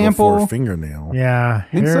urine hair sample. before fingernail. Yeah,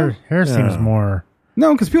 Think so? hair seems more.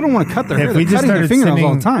 No, because people don't want to cut their hair. If They're we just cutting their started fingernails sending,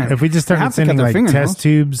 all the time. if we just They have started to cut sending their like fingernails. test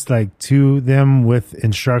tubes like to them with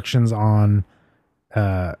instructions on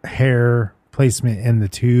hair placement in the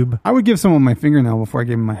tube, I would give someone my fingernail before I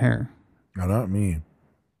gave them my hair. No, not me.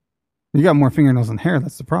 You got more fingernails than hair.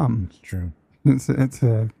 That's the problem. It's true. It's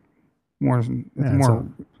more. It's more.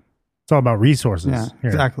 It's all about resources. Yeah,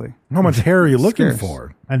 Here. exactly. How much hair are you looking Scarce.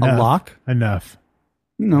 for? Enough. A lock? Enough.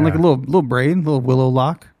 You know, like a little braid, little willow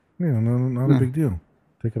lock. Yeah, not a big deal.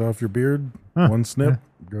 Take it off your beard. One snip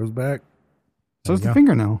goes back. So is the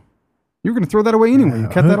fingernail. You're going to throw that away anyway. You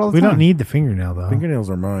cut that all the We time. don't need the fingernail though. Fingernails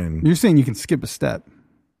are mine. You're saying you can skip a step.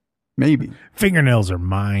 Maybe. Fingernails are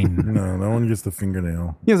mine. No, no one gets the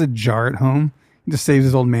fingernail. He has a jar at home. He just saves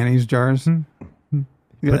his old mayonnaise jars. He's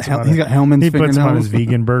got Hellman's he fingernails. puts them on his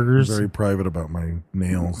vegan burgers. Very private about my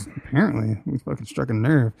nails. Apparently. We fucking struck a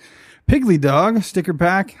nerve. Piggly Dog, sticker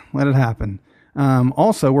pack. Let it happen.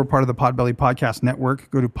 Also, we're part of the Podbelly Podcast Network.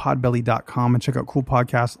 Go to podbelly.com and check out cool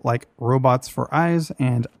podcasts like Robots for Eyes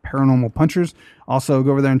and Paranormal Punchers. Also,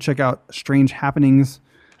 go over there and check out Strange Happenings.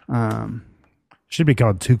 Should be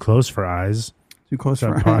called Too Close for Eyes. Too Close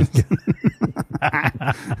for That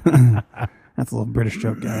Eyes. That's a little British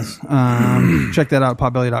joke, guys. Check that out,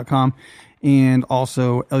 podbelly.com. And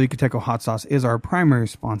also, El Yucateco Hot Sauce is our primary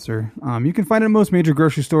sponsor. You can find it at most major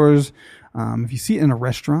grocery stores. If you see it in a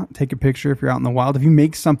restaurant, take a picture. If you're out in the wild, if you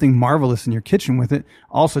make something marvelous in your kitchen with it,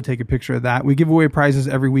 also take a picture of that. We give away prizes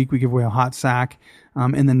every week. We give away a hot sack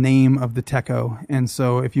in the name of the Teco. And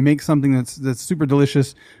so if you make something that's super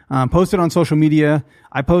delicious, post it on social media.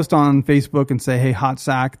 I post on Facebook and say, hey, hot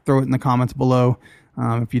sack, throw it in the comments below.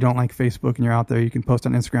 If you don't like Facebook and you're out there, you can post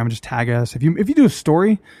on Instagram and just tag us. If you do a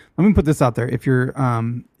story, let me put this out there. If you're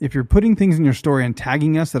putting things in your story and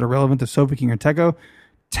tagging us that are relevant to Sofa King or Teco,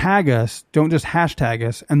 tag us. Don't just hashtag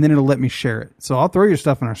us, and then it'll let me share it. So I'll throw your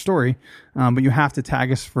stuff in our story, but you have to tag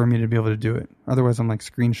us for me to be able to do it. Otherwise, I'm like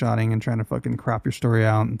screenshotting and trying to fucking crop your story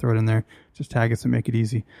out and throw it in there. Just tag us and make it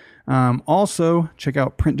easy. Also, check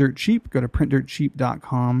out Print Dirt Cheap. Go to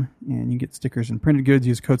printdirtcheap.com and you get stickers and printed goods.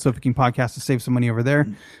 Use code Sofa King Podcast to save some money over there.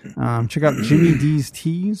 Check out Jimmy D's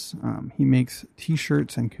Tees. He makes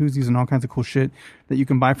t-shirts and koozies and all kinds of cool shit that you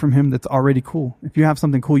can buy from him that's already cool. If you have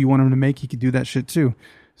something cool you want him to make, he could do that shit too.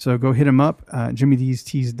 So go hit him up,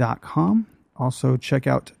 jimmydstees.com. Also, check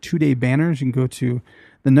out 2-Day Banners. You can go to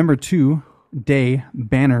the number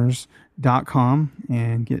 2daybanners.com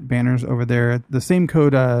and get banners over there. The same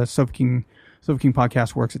code Sofa King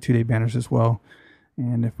Podcast works at 2-Day Banners as well.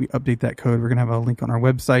 And if we update that code, we're going to have a link on our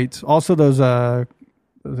website. Also, those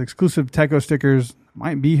exclusive Teco stickers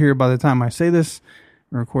might be here by the time I say this.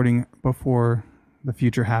 We're recording before the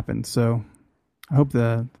future happens. So I hope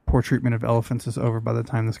the poor treatment of elephants is over by the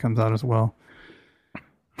time this comes out as well.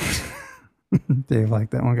 Dave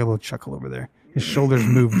liked that one. Got a little chuckle over there. His shoulders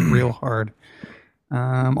moved real hard.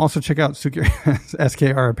 Also check out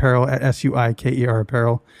SKR Apparel at SUIKER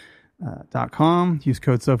Apparel.com. Use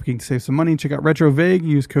code SofaKing to save some money. Check out Retro Vague.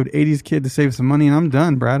 Use code 80s Kid to save some money. And I'm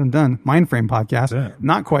done, Brad. I'm done. Mindframe Podcast.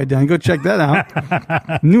 Not quite done. Go check that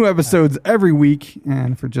out. New episodes every week.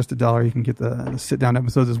 And for just $1, you can get the sit-down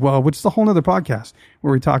episodes as well, which is a whole nother podcast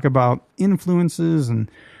where we talk about influences and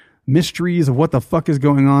mysteries of what the fuck is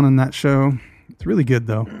going on in that show. It's really good,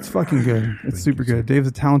 though. It's fucking good. It's super good. Dave's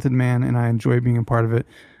a talented man, and I enjoy being a part of it.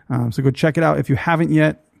 So go check it out. If you haven't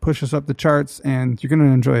yet, push us up the charts, and you're going to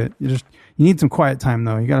enjoy it. You need some quiet time,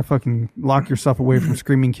 though. You got to fucking lock yourself away from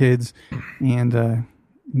screaming kids, and you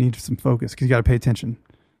need some focus because you got to pay attention.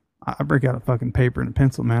 I break out a fucking paper and a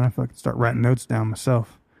pencil, man. I fucking start writing notes down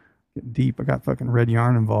myself. Get deep. I got fucking red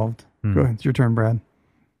yarn involved. Go ahead. It's your turn, Brad.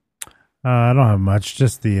 I don't have much.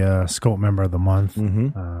 Just the Sculpt Member of the Month.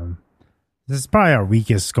 This is probably our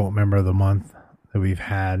weakest Sculpt Member of the Month that we've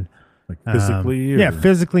had. Like physically? Yeah,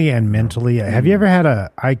 physically and mentally. Have you ever had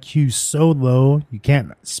a IQ so low you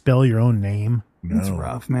can't spell your own name? It's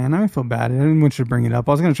rough, man. I feel bad. I didn't want you to bring it up.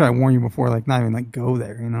 I was going to try to warn you before, like, not even, like, go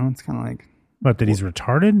there, you know? It's kind of like... What, that he's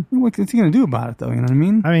retarded? What's he going to do about it, though? You know what I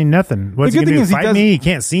mean? I mean, nothing. What's he going to do? Fight me? He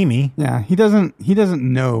can't see me. Yeah, he doesn't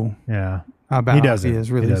know how bad he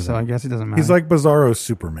is, really, so I guess it doesn't matter. He's like Bizarro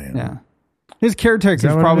Superman. Yeah. His caretaker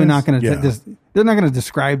is probably not going to... They're not going to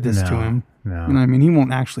describe this to him. No. You know what I mean? He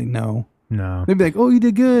won't actually know. No. They'd be like, oh, you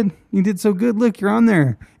did good. You did so good. Look, you're on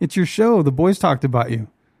there. It's your show. The boys talked about you.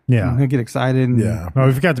 Yeah. And he'll get excited. And, Oh,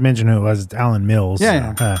 we forgot to mention who it was. It's Alan Mills.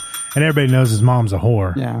 Yeah. And everybody knows his mom's a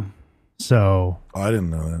whore. Yeah. So. Oh, I didn't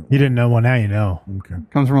know that. You didn't know? Well, now you know. Okay.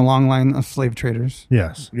 Comes from a long line of slave traders.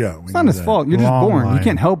 Yes. Yeah. It's not his fault. You're just born. You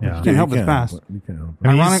can't help it. You can't help it fast. You can't help it.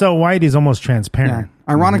 I mean, he's so white, he's almost transparent.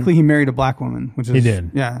 Yeah. Ironically, he married a black woman, which is... He did.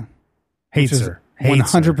 Yeah. Hates her.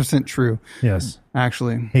 Hates 100% true. Yes.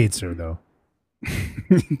 Actually. Hates her, though.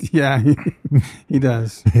 Yeah, he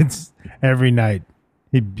does. It's every night.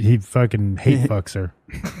 He fucking fucks her.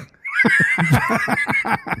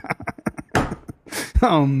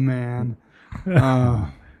 Oh, man.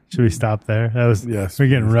 Should we stop there? That was yes. We're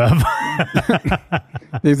getting rough.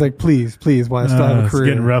 He's like, please, while I still have a career. It's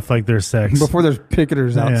getting rough like there's sex. Before there's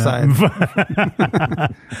picketers outside.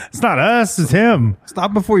 It's not us, it's him.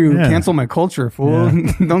 Stop before you cancel my culture, fool.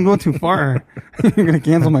 Yeah. Don't go too far. You're going to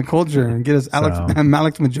cancel my culture and get us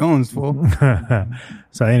Alex Jones, fool.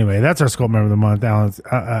 So anyway, that's our Sculpt Member of the Month. Alan's,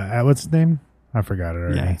 what's his name? I forgot it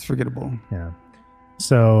already. Yeah, it's forgettable. Yeah.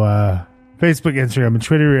 So, Facebook, Instagram, and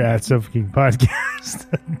Twitter at Sofa King Podcast.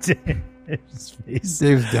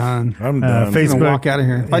 Dave's done. I'm done. He's gonna walk out of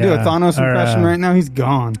here. If I do a Thanos impression right now, he's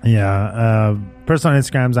gone. Yeah. Personal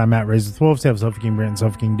Instagrams, I'm at Raised with Wolves. Have Sofa King Brent and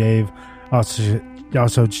Sofa King Dave. Also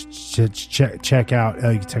check out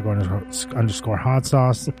 __ hot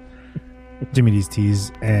sauce, Jimmy D's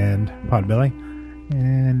Teas, and Podbelly.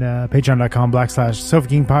 And patreon.com/Sofa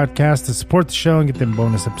King Podcast to support the show and get them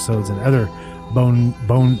bonus episodes and other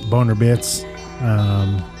boner bits.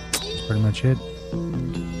 That's pretty much it.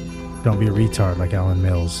 Don't be a retard like Alan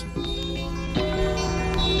Mills.